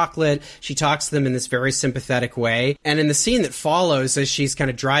them chocolate, she talks to them in this very sympathetic way, and in the scene that follows as she's kind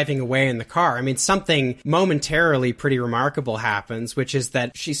of driving away in the car, I mean, something momentarily pretty remarkable happens, which is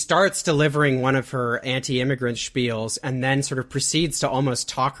that she starts delivering one of her anti-immigrant spiels and then sort of proceeds to almost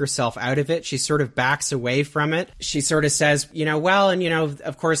talk herself out of it. She sort of backs away from it. She sort of says,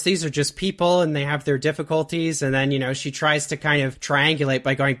 of course, these are just people and they have their difficulties, and then, she tries to kind of triangulate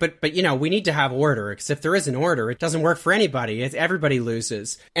by going, but we need to have order, because if there is an order, it doesn't work for anybody. Everybody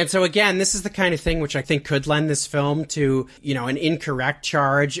loses. And so again, this is the kind of thing which I think could lend this film to, an incorrect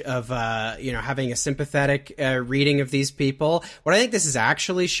charge of, having a sympathetic reading of these people. What I think this is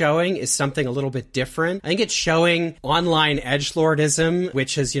actually showing is something a little bit different. I think it's showing online edgelordism,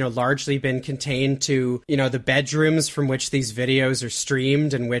 which has, largely been contained to, the bedrooms from which these videos are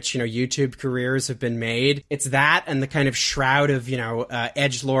streamed and which, YouTube careers have been made. It's that and the kind of shroud of,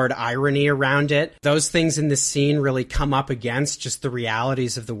 edgelord irony around it. Those things in this scene really come up against just the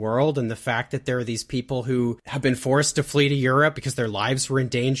realities of the world and the fact that there are these people who have been forced to flee to Europe because their lives were in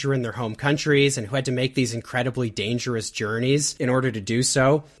danger in their home countries and who had to make these incredibly dangerous journeys in order to do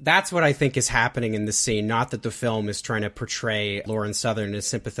so. That's what I think is happening in this scene, not that the film is trying to portray Lauren Southern in a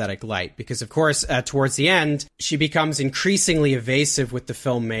sympathetic light. Because, of course, towards the end, she becomes increasingly evasive with the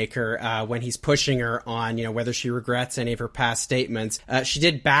filmmaker when he's pushing her on, whether she regrets any of her past statements. She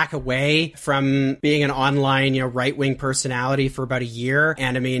she did back away from being an online, right-wing personality for about a year.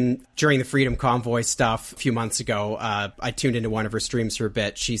 And I mean, during the Freedom Convoy stuff a few months ago, I tuned into one of her streams for a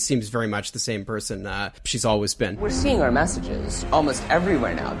bit. She seems very much the same person she's always been. We're seeing our messages almost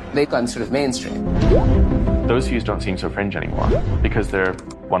everywhere now. They've gone sort of mainstream. Those views don't seem so fringe anymore because they're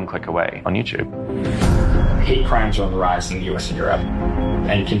one click away on YouTube. Hate crimes are on the rise in the US and Europe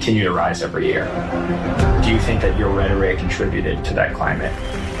and continue to rise every year. Do you think that your rhetoric contributed to that climate?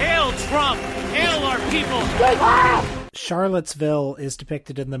 Hail Trump! Hail our people! Charlottesville is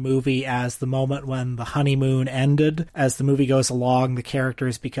depicted in the movie as the moment when the honeymoon ended. As the movie goes along, the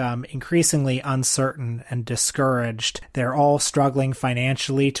characters become increasingly uncertain and discouraged. They're all struggling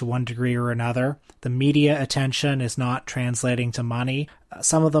financially to one degree or another. The media attention is not translating to money.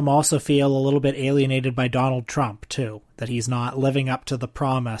 Some of them also feel a little bit alienated by Donald Trump, too, that he's not living up to the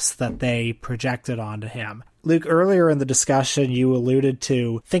promise that they projected onto him. Luke, earlier in the discussion, you alluded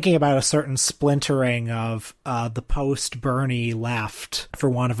to thinking about a certain splintering of the post-Bernie left, for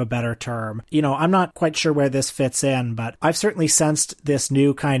want of a better term. I'm not quite sure where this fits in, but I've certainly sensed this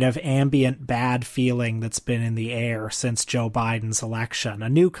new kind of ambient bad feeling that's been in the air since Joe Biden's election, a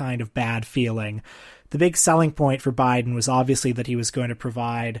new kind of bad feeling. The big selling point for Biden was obviously that he was going to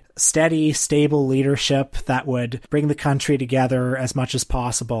provide steady, stable leadership that would bring the country together as much as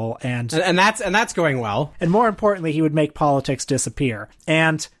possible, and that's going well. And more importantly, he would make politics disappear.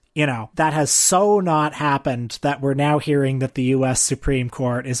 And that has so not happened that we're now hearing that the U.S. Supreme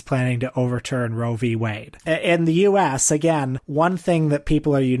Court is planning to overturn Roe v. Wade. In the U.S., again, one thing that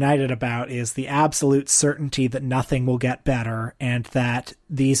people are united about is the absolute certainty that nothing will get better and that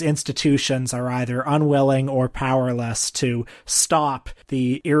these institutions are either unwilling or powerless to stop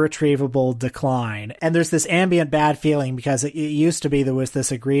the irretrievable decline. And there's this ambient bad feeling because it used to be there was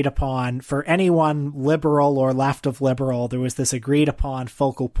this agreed upon, for anyone liberal or left of liberal, there was this agreed upon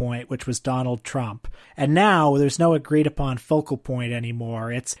focal point, which was Donald Trump. And now there's no agreed upon focal point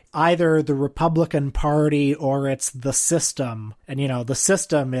anymore. It's either the Republican Party or it's the system. And, the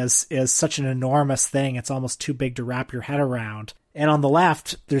system is such an enormous thing, it's almost too big to wrap your head around. And on the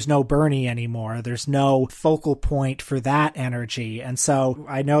left, there's no Bernie anymore. There's no focal point for that energy. And so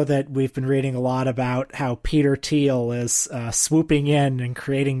I know that we've been reading a lot about how Peter Thiel is swooping in and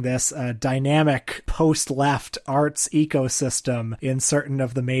creating this dynamic post-left arts ecosystem in certain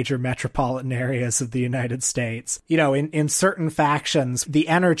of the major metropolitan areas of the United States. In certain factions, the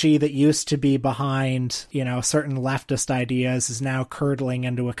energy that used to be behind, certain leftist ideas is now curdling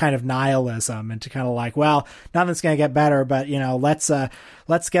into a kind of nihilism and to kind of like, well, nothing's going to get better, but,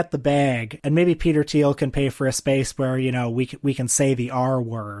 let's get the bag. And maybe Peter Thiel can pay for a space where, we can say the R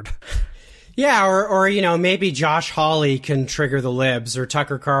word. Yeah, or maybe Josh Hawley can trigger the libs, or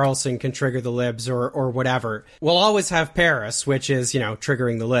Tucker Carlson can trigger the libs, or whatever. We'll always have Paris, which is,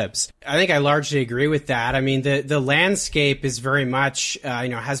 triggering the libs. I think I largely agree with that. I mean, the landscape is very much,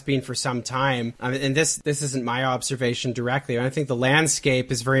 has been for some time. And this isn't my observation directly. I think the landscape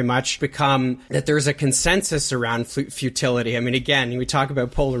has very much become that there's a consensus around futility. I mean, again, we talk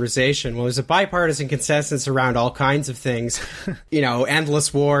about polarization. Well, there's a bipartisan consensus around all kinds of things,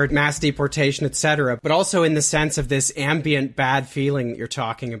 endless war, mass deportation, etc., but also in the sense of this ambient bad feeling that you're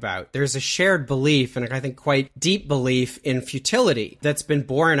talking about. There's a shared belief, and I think quite deep belief, in futility that's been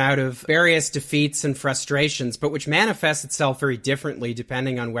born out of various defeats and frustrations, but which manifests itself very differently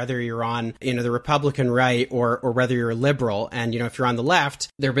depending on whether you're on, the Republican right or whether you're a liberal. And, if you're on the left,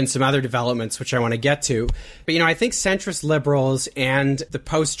 there have been some other developments which I want to get to. But, I think centrist liberals and the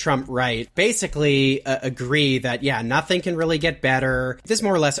post-Trump right basically agree that, nothing can really get better. This is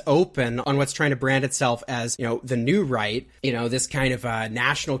more or less open on what's trying to brand itself as, the new right, this kind of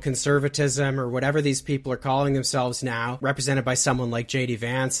national conservatism or whatever these people are calling themselves now, represented by someone like J.D.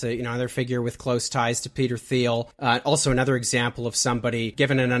 Vance, another figure with close ties to Peter Thiel. Also another example of somebody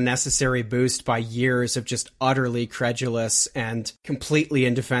given an unnecessary boost by years of just utterly credulous and completely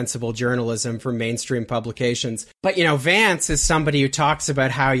indefensible journalism from mainstream publications. But, Vance is somebody who talks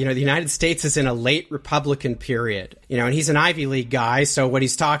about how, the United States is in a late Republican period, and he's an Ivy League guy. So what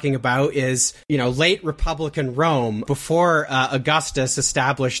he's talking about is, late Republican Rome before Augustus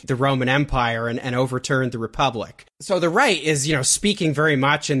established the Roman Empire and overturned the Republic. So the right is, speaking very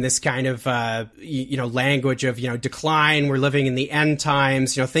much in this kind of, language of, decline. We're living in the end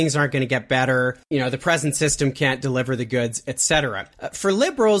times. Things aren't going to get better. The present system can't deliver the goods, etc. For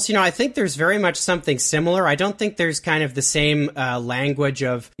liberals, I think there's very much something similar. I don't think there's kind of the same language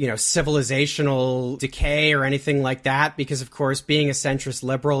of, civilizational decay or anything like that, because, of course, being a centrist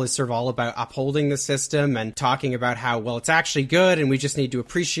liberal is sort of all about upholding the system and talking about how, well, it's actually good and we just need to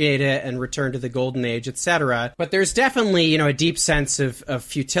appreciate it and return to the golden age, etc. But there's definitely, you know, a deep sense of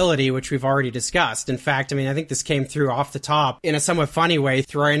futility, which we've already discussed. In fact, I mean, I think this came through off the top in a somewhat funny way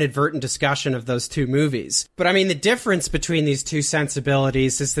through our inadvertent discussion of those two movies. But I mean, the difference between these two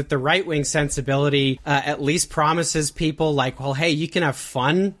sensibilities is that the right-wing sensibility at least promises people like, well, hey, you can have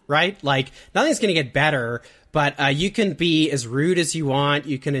fun, right? Like, nothing's going to get better, but you can be as rude as you want.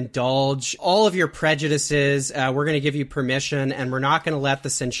 You can indulge all of your prejudices. We're going to give you permission, and we're not going to let the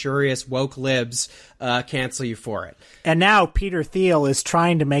censorious woke libs cancel you for it. And now Peter Thiel is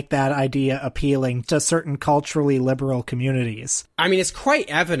trying to make that idea appealing to certain culturally liberal communities. I mean, it's quite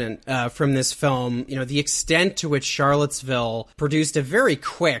evident from this film, you know, the extent to which Charlottesville produced a very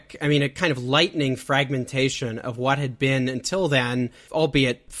quick, I mean, a kind of lightning fragmentation of what had been until then,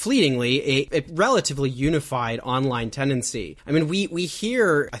 albeit fleetingly, a relatively unified online tendency. I mean, we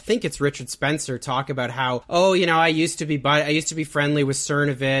hear, I think it's Richard Spencer, talk about how, oh, you know, I used to be friendly with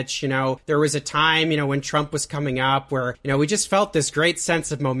Cernovich. You know, there was a time, you know, when Trump was coming up where, you know, we just felt this great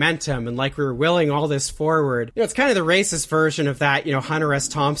sense of momentum and like we were willing all this forward. You know, it's kind of the racist version of that, you know, Hunter S.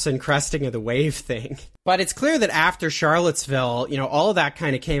 Thompson cresting of the wave thing. But it's clear that after Charlottesville, you know, all of that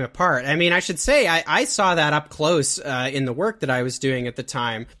kind of came apart. I mean, I should say I saw that up close in the work that I was doing at the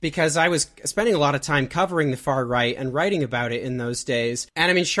time, because I was spending a lot of time covering the far right and writing about it in those days. And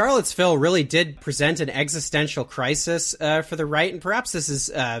I mean, Charlottesville really did present an existential crisis for the right. And perhaps this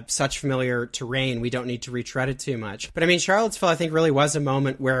is such familiar terrain, we don't need to retread it too much. But I mean, Charlottesville, I think, really was a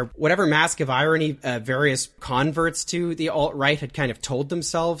moment where whatever mask of irony various converts to the alt-right had kind of told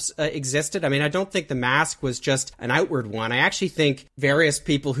themselves existed. I mean, I don't think the mask was just an outward one. I actually think various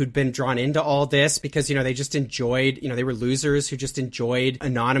people who'd been drawn into all this because, you know, they just enjoyed, you know, they were losers who just enjoyed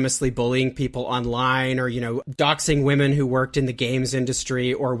anonymously bullying people online or, you know, doxing women who worked in the games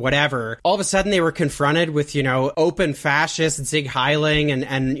industry or whatever. All of a sudden they were confronted with, you know, open fascist Zig Heiling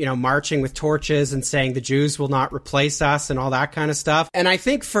and, you know, marching with torches and saying the Jews will not replace us and all that kind of stuff. And I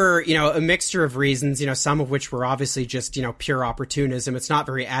think for, you know, a mixture of reasons, you know, some of which were obviously just, you know, pure opportunism. It's not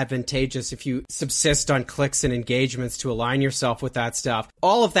very advantageous if you subsist on clicks and engagements to align yourself with that stuff.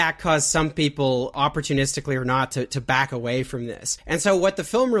 All of that caused some people, opportunistically or not, to back away from this. And so what the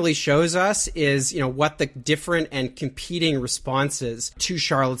film really shows us is, you know, what the different and competing responses to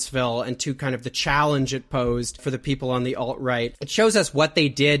Charlottesville and to kind of the challenge it posed for the people on the alt-right. It shows us what they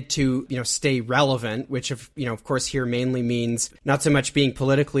did to, you know, stay relevant, which, you know, of course here mainly means not so much being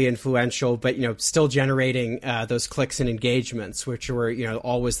politically influential, but, you know, still generating those clicks and engagements, which were, you know,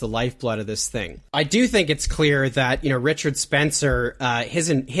 always the lifeblood of this thing. I do think it's clear that, you know, Richard Spencer,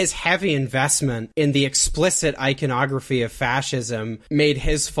 his heavy investment in the explicit iconography of fascism made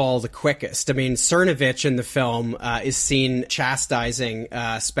his fall the quickest. I mean, Cernovich in the film is seen chastising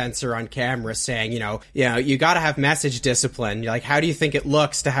Spencer on camera, saying, you know, you got to have message discipline. Like, how do you think it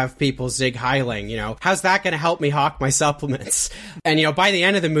looks to have people Zig Heiling? You know, how's that going to help me hawk my supplements? And, you know, by the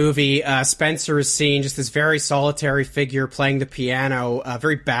end of the movie, Spencer is seen just this very solitary figure playing the piano,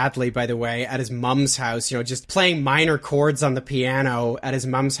 very badly, by the way, at his mom's house, you know, just playing minor chords on the piano at his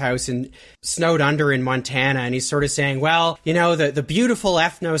mom's house in snowed under in Montana. And he's sort of saying, well, you know, the beautiful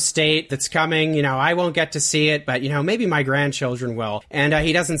ethno state that's coming, you know, I won't get to see it, but, you know, maybe my grandchildren will. And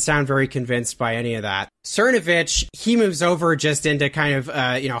he doesn't sound very convinced by any of that. Cernovich, he moves over just into kind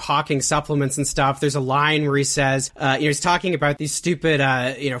of, you know, hawking supplements and stuff. There's a line where he says, you know, he's talking about these stupid,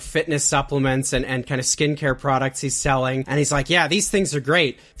 you know, fitness supplements and kind of skincare products he's selling. And he's like, yeah, these things are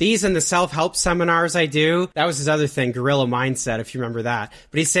great. These and the self-help seminars I do. That was his other thing, Guerrilla Mindset, if you remember that.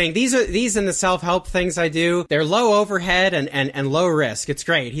 But he's saying, these and the self-help things I do, they're low overhead and low risk. It's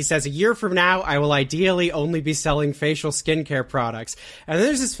great. He says, a year from now, I will ideally only be selling facial skincare products. And then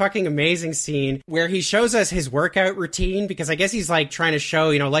there's this fucking amazing scene where he shows us his workout routine, because I guess he's like trying to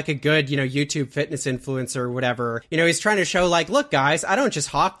show, you know, like a good, you know, YouTube fitness influencer or whatever, you know, he's trying to show like, look guys, I don't just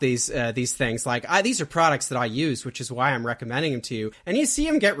hawk these things. Like these are products that I use, which is why I'm recommending them to you. And you see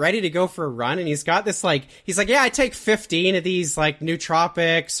him get ready to go for a run. And he's got this like, he's like, yeah, I take 15 of these like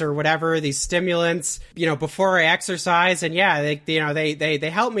nootropics or whatever, these stimulants, you know, before I exercise. And yeah,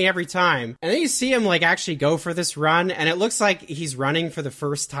 they help me every time. And then you see him like actually go for this run. And it looks like he's running for the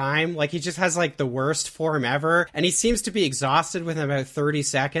first time. Like he just has like the worst form ever. And he seems to be exhausted within about 30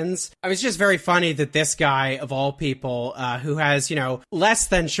 seconds. I mean, it's just very funny that this guy of all people, who has, you know, less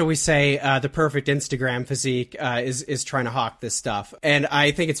than, shall we say, the perfect Instagram physique, is trying to hawk this stuff. And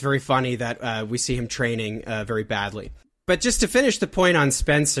I think it's very funny that we see him training very badly. But just to finish the point on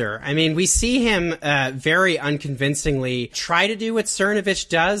Spencer, I mean, we see him very unconvincingly try to do what Cernovich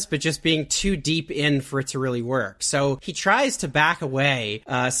does, but just being too deep in for it to really work. So he tries to back away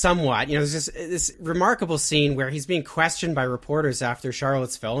somewhat. You know, there's this remarkable scene where he's being questioned by reporters after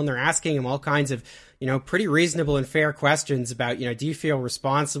Charlottesville, and they're asking him all kinds of, you know, pretty reasonable and fair questions about, you know, do you feel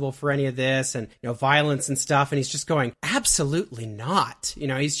responsible for any of this and, you know, violence and stuff? And he's just going, absolutely not. You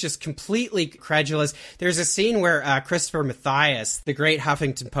know, he's just completely credulous. There's a scene where Christopher Mathias, the great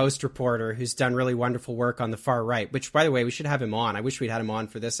Huffington Post reporter who's done really wonderful work on the far right, which, by the way, we should have him on. I wish we'd had him on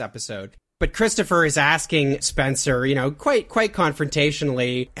for this episode. But Christopher is asking Spencer, you know, quite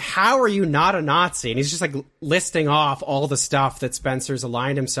confrontationally, how are you not a Nazi? And he's just like listing off all the stuff that Spencer's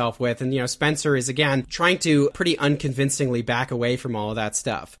aligned himself with. And, you know, Spencer is, again, trying to pretty unconvincingly back away from all of that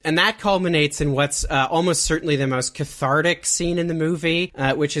stuff. And that culminates in what's almost certainly the most cathartic scene in the movie,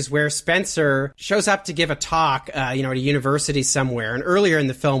 which is where Spencer shows up to give a talk, you know, at a university somewhere. And earlier in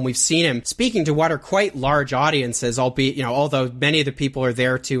the film, we've seen him speaking to what are quite large audiences, albeit, you know, although many of the people are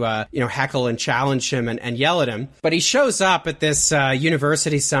there to, you know, heckle and challenge him and yell at him. But he shows up at this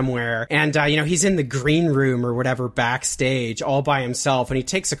university somewhere, and you know, he's in the green room or whatever backstage all by himself, and he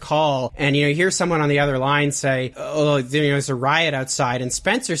takes a call, and you know, you hear someone on the other line say, oh, you know, there's a riot outside, and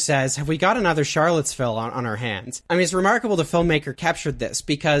Spencer says, have we got another Charlottesville on our hands? I mean, it's remarkable the filmmaker captured this,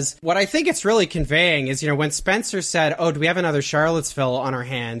 because what I think it's really conveying is, you know, when Spencer said, oh, do we have another Charlottesville on our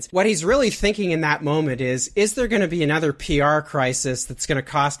hands? What he's really thinking in that moment is there going to be another PR crisis that's going to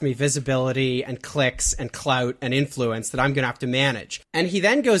cost me visibility and clicks and clout and influence that I'm going to have to manage? And he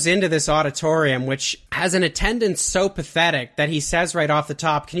then goes into this auditorium, which has an attendance so pathetic that he says right off the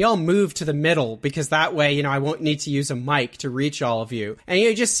top, can you all move to the middle? Because that way, you know, I won't need to use a mic to reach all of you. And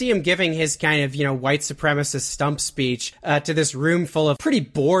you just see him giving his kind of, you know, white supremacist stump speech to this room full of pretty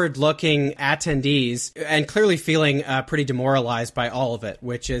bored looking attendees and clearly feeling pretty demoralized by all of it,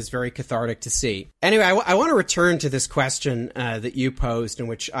 which is very cathartic to see. Anyway, I want to return to this question that you posed and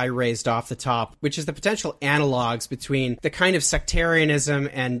which I raised off the top, which is the potential analogs between the kind of sectarianism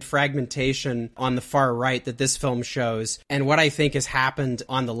and fragmentation on the far right that this film shows and what I think has happened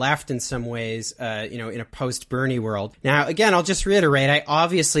on the left in some ways, you know, in a post-Bernie world. Now, again, I'll just reiterate, I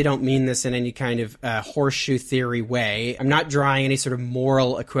obviously don't mean this in any kind of horseshoe theory way. I'm not drawing any sort of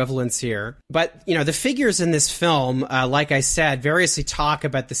moral equivalence here. But, you know, the figures in this film, like I said, variously talk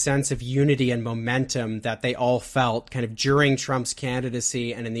about the sense of unity and momentum that they all felt kind of during Trump's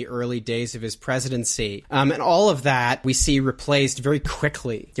candidacy and in the early days of his presidency. And all of that we see replaced very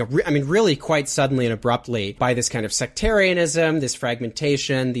quickly, you know, I mean, really quite suddenly and abruptly by this kind of sectarianism, this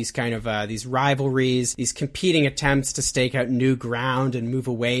fragmentation, these kind of, these rivalries, these competing attempts to stake out new ground and move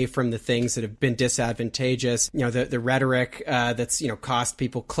away from the things that have been disadvantageous, you know, the rhetoric, that's, you know, cost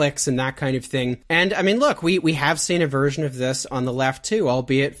people clicks and that kind of thing. And I mean, look, we have seen a version of this on the left too,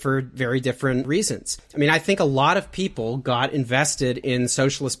 albeit for very different reasons. I mean, I think a lot of people got invested in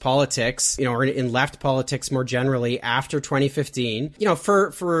socialist politics, you know, or in left politics more generally after 2015, you know,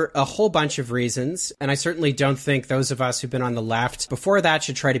 for a whole bunch of reasons. And I certainly don't think those of us who've been on the left before that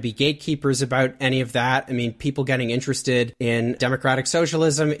should try to be gatekeepers about any of that. I mean, people getting interested in democratic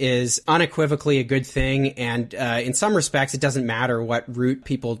socialism is unequivocally a good thing. And in some respects, it doesn't matter what route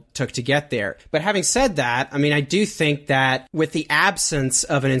people took to get there. But having said that, I mean, I do think that with the absence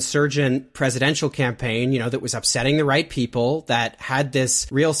of an insurgent presidential campaign, you know, that was upsetting the right people, that had this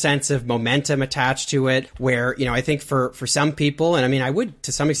real sense of momentum attached to it, where, you know, I think for some people, and I mean, I would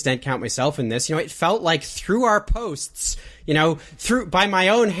to some extent count myself in this, you know, it felt like through our posts, you know, through by my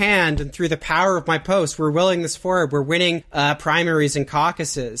own hand and through the power of my post, we're willing this forward. We're winning primaries and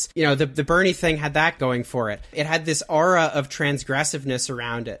caucuses. You know, the Bernie thing had that going for it. It had this aura of transgressiveness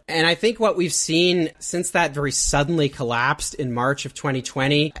around it. And I think what we've seen since that very suddenly collapsed in March of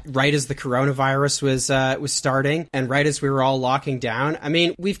 2020, right as the coronavirus was starting and right as we were all locking down, I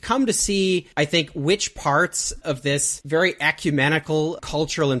mean, we've come to see, I think, which parts of this very ecumenical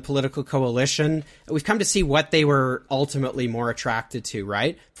cultural and political coalition, we've come to see what they were ultimately more attracted to,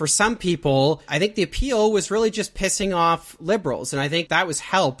 right? For some people, I think the appeal was really just pissing off liberals. And I think that was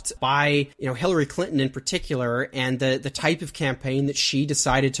helped by, you know, Hillary Clinton in particular and the type of campaign that she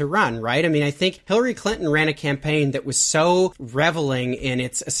decided to run, right? I mean, I think Hillary Clinton ran a campaign that was so reveling in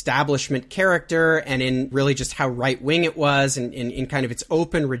its establishment character and in really just how right-wing it was and in kind of its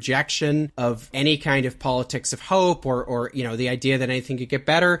open rejection of any kind of politics of hope or, you know, the idea that anything could get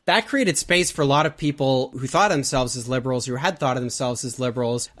better. That created space for a lot of people who thought of themselves as liberals, who had thought of themselves as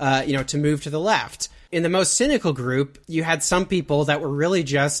liberals, you know, to move to the left. In the most cynical group, you had some people that were really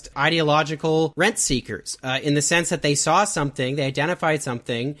just ideological rent seekers, in the sense that they saw something, they identified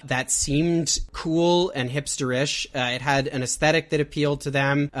something that seemed cool and hipsterish. It had an aesthetic that appealed to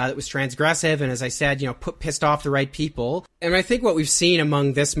them, that was transgressive, and as I said, pissed off the right people. And I think what we've seen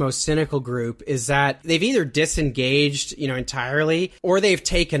among this most cynical group is that they've either disengaged, entirely, or they've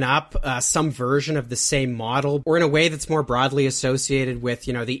taken up some version of the same model, or in a way that's more broadly associated with,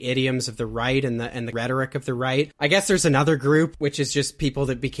 the idioms of the right and the rhetoric of the right. I guess there's another group, which is just people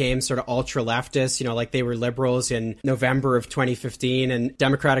that became sort of ultra-leftists, like they were liberals in November of 2015 and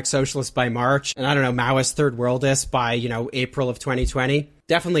democratic socialists by March, and I don't know, Maoist third worldists by, April of 2020.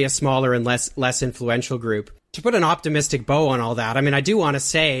 Definitely a smaller and less influential group. To put an optimistic bow on all that, I do want to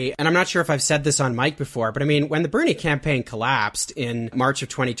say, and I'm not sure if I've said this on mic before, but when the Bernie campaign collapsed in March of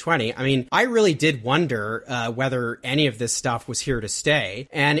 2020, I really did wonder whether any of this stuff was here to stay.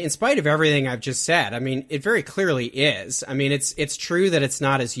 And in spite of everything I've just said, it very clearly is. It's true that it's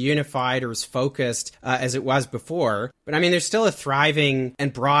not as unified or as focused as it was before, but there's still a thriving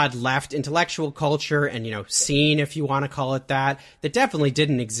and broad left intellectual culture and, scene, if you want to call it that definitely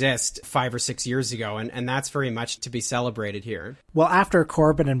didn't exist 5 or 6 years ago. And that's very much to be celebrated here. Well, after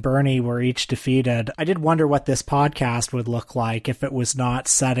Corbyn and Bernie were each defeated, I did wonder what this podcast would look like if it was not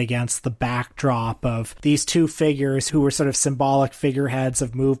set against the backdrop of these two figures who were sort of symbolic figureheads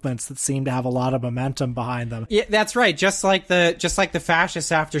of movements that seem to have a lot of momentum behind them. Yeah, that's right. Just like the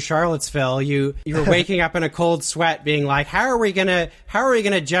fascists after Charlottesville, you were waking up in a cold sweat being like, how are we gonna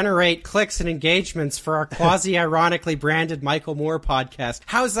generate clicks and engagements for our quasi-ironically branded Michael Moore podcast?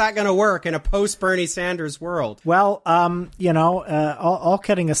 How's that gonna work in a post-Bernie Sanders world? Well, all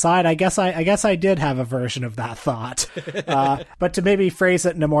kidding aside, I guess I did have a version of that thought. But to maybe phrase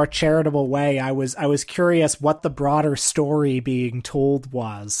it in a more charitable way, I was curious what the broader story being told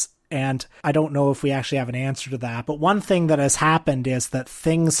was. And I don't know if we actually have an answer to that. But one thing that has happened is that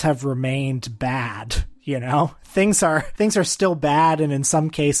things have remained bad. Things are still bad and in some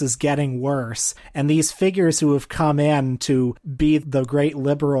cases getting worse. And these figures who have come in to be the great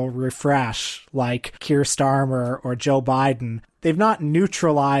liberal refresh, like Keir Starmer or Joe Biden, they've not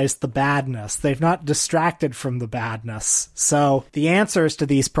neutralized the badness. They've not distracted from the badness. So the answers to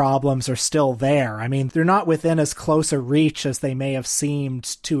these problems are still there. They're not within as close a reach as they may have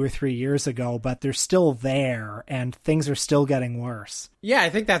seemed 2 or 3 years ago, but they're still there and things are still getting worse. Yeah,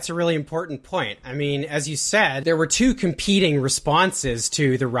 I think that's a really important point. As you said, there were two competing responses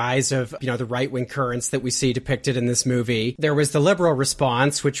to the rise of, the right-wing currents that we see depicted in this movie. There was the liberal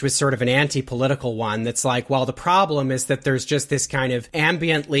response, which was sort of an anti-political one that's like, well, the problem is that there's just this kind of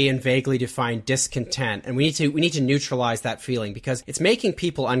ambiently and vaguely defined discontent, and we need to neutralize that feeling because it's making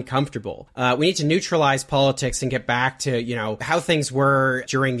people uncomfortable. We need to neutralize politics and get back to, how things were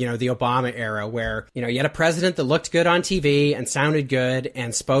during, the Obama era where, you had a president that looked good on TV and sounded good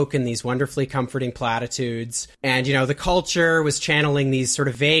and spoke in these wonderfully comforting platitudes. And, the culture was channeling these sort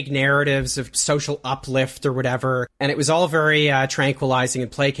of vague narratives of social uplift or whatever. And it was all very tranquilizing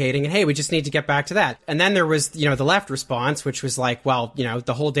and placating. And hey, we just need to get back to that. And then there was, the left response, which was like, well,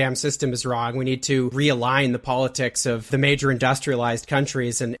 the whole damn system is wrong. We need to realign the politics of the major industrialized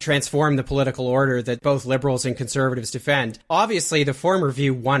countries and transform the political order that both liberals and conservatives defend. Obviously, the former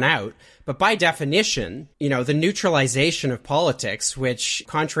view won out. But by definition, the neutralization of politics, which,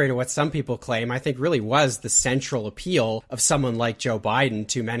 contrary to what some people claim, I think really was the central appeal of someone like Joe Biden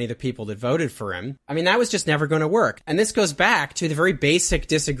to many of the people that voted for him, that was just never going to work. And this goes back to the very basic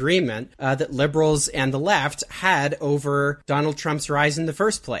disagreement that liberals and the left had over Donald Trump's rise in the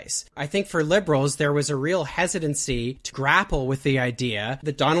first place. I think for liberals, there was a real hesitancy to grapple with the idea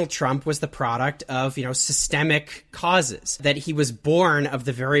that Donald Trump was the product of, systemic causes, that he was born of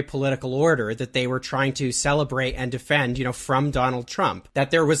the very political order that they were trying to celebrate and defend, from Donald Trump. That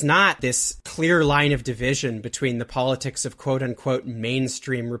there was not this clear line of division between the politics of quote-unquote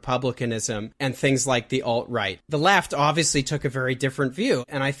mainstream republicanism and things like the alt-right. The left obviously took a very different view,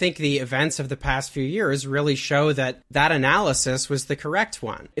 and I think the events of the past few years really show that analysis was the correct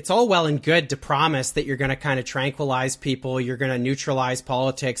one. It's all well and good to promise that you're going to kind of tranquilize people, you're going to neutralize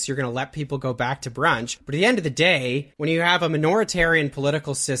politics, you're going to let people go back to brunch, but at the end of the day, when you have a minoritarian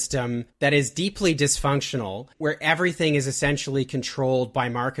political system that is deeply dysfunctional, where everything is essentially controlled by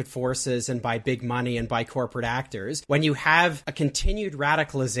market forces and by big money and by corporate actors, when you have a continued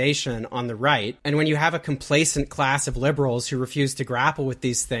radicalization on the right, and when you have a complacent class of liberals who refuse to grapple with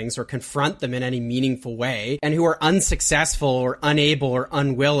these things or confront them in any meaningful way, and who are unsuccessful or unable or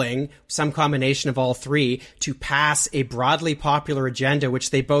unwilling, some combination of all three, to pass a broadly popular agenda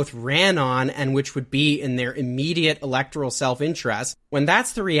which they both ran on and which would be in their immediate electoral self-interest, when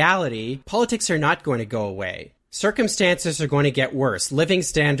that's the reality, reality, politics are not going to go away. Circumstances are going to get worse. Living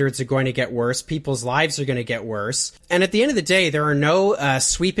standards are going to get worse. People's lives are going to get worse. And at the end of the day, there are no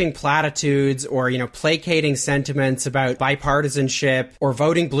sweeping platitudes or, placating sentiments about bipartisanship or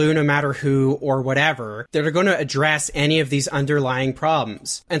voting blue no matter who or whatever that are going to address any of these underlying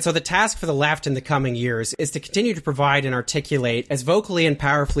problems. And so the task for the left in the coming years is to continue to provide and articulate as vocally and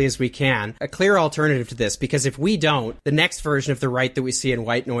powerfully as we can a clear alternative to this, because if we don't, the next version of the right that we see in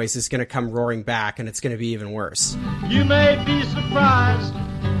White Noise is going to come roaring back, and it's going to be even worse. You may be surprised,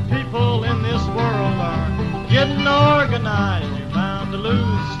 people in this world are getting organized. You're bound to lose,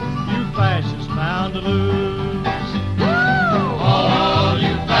 you fascists bound to lose.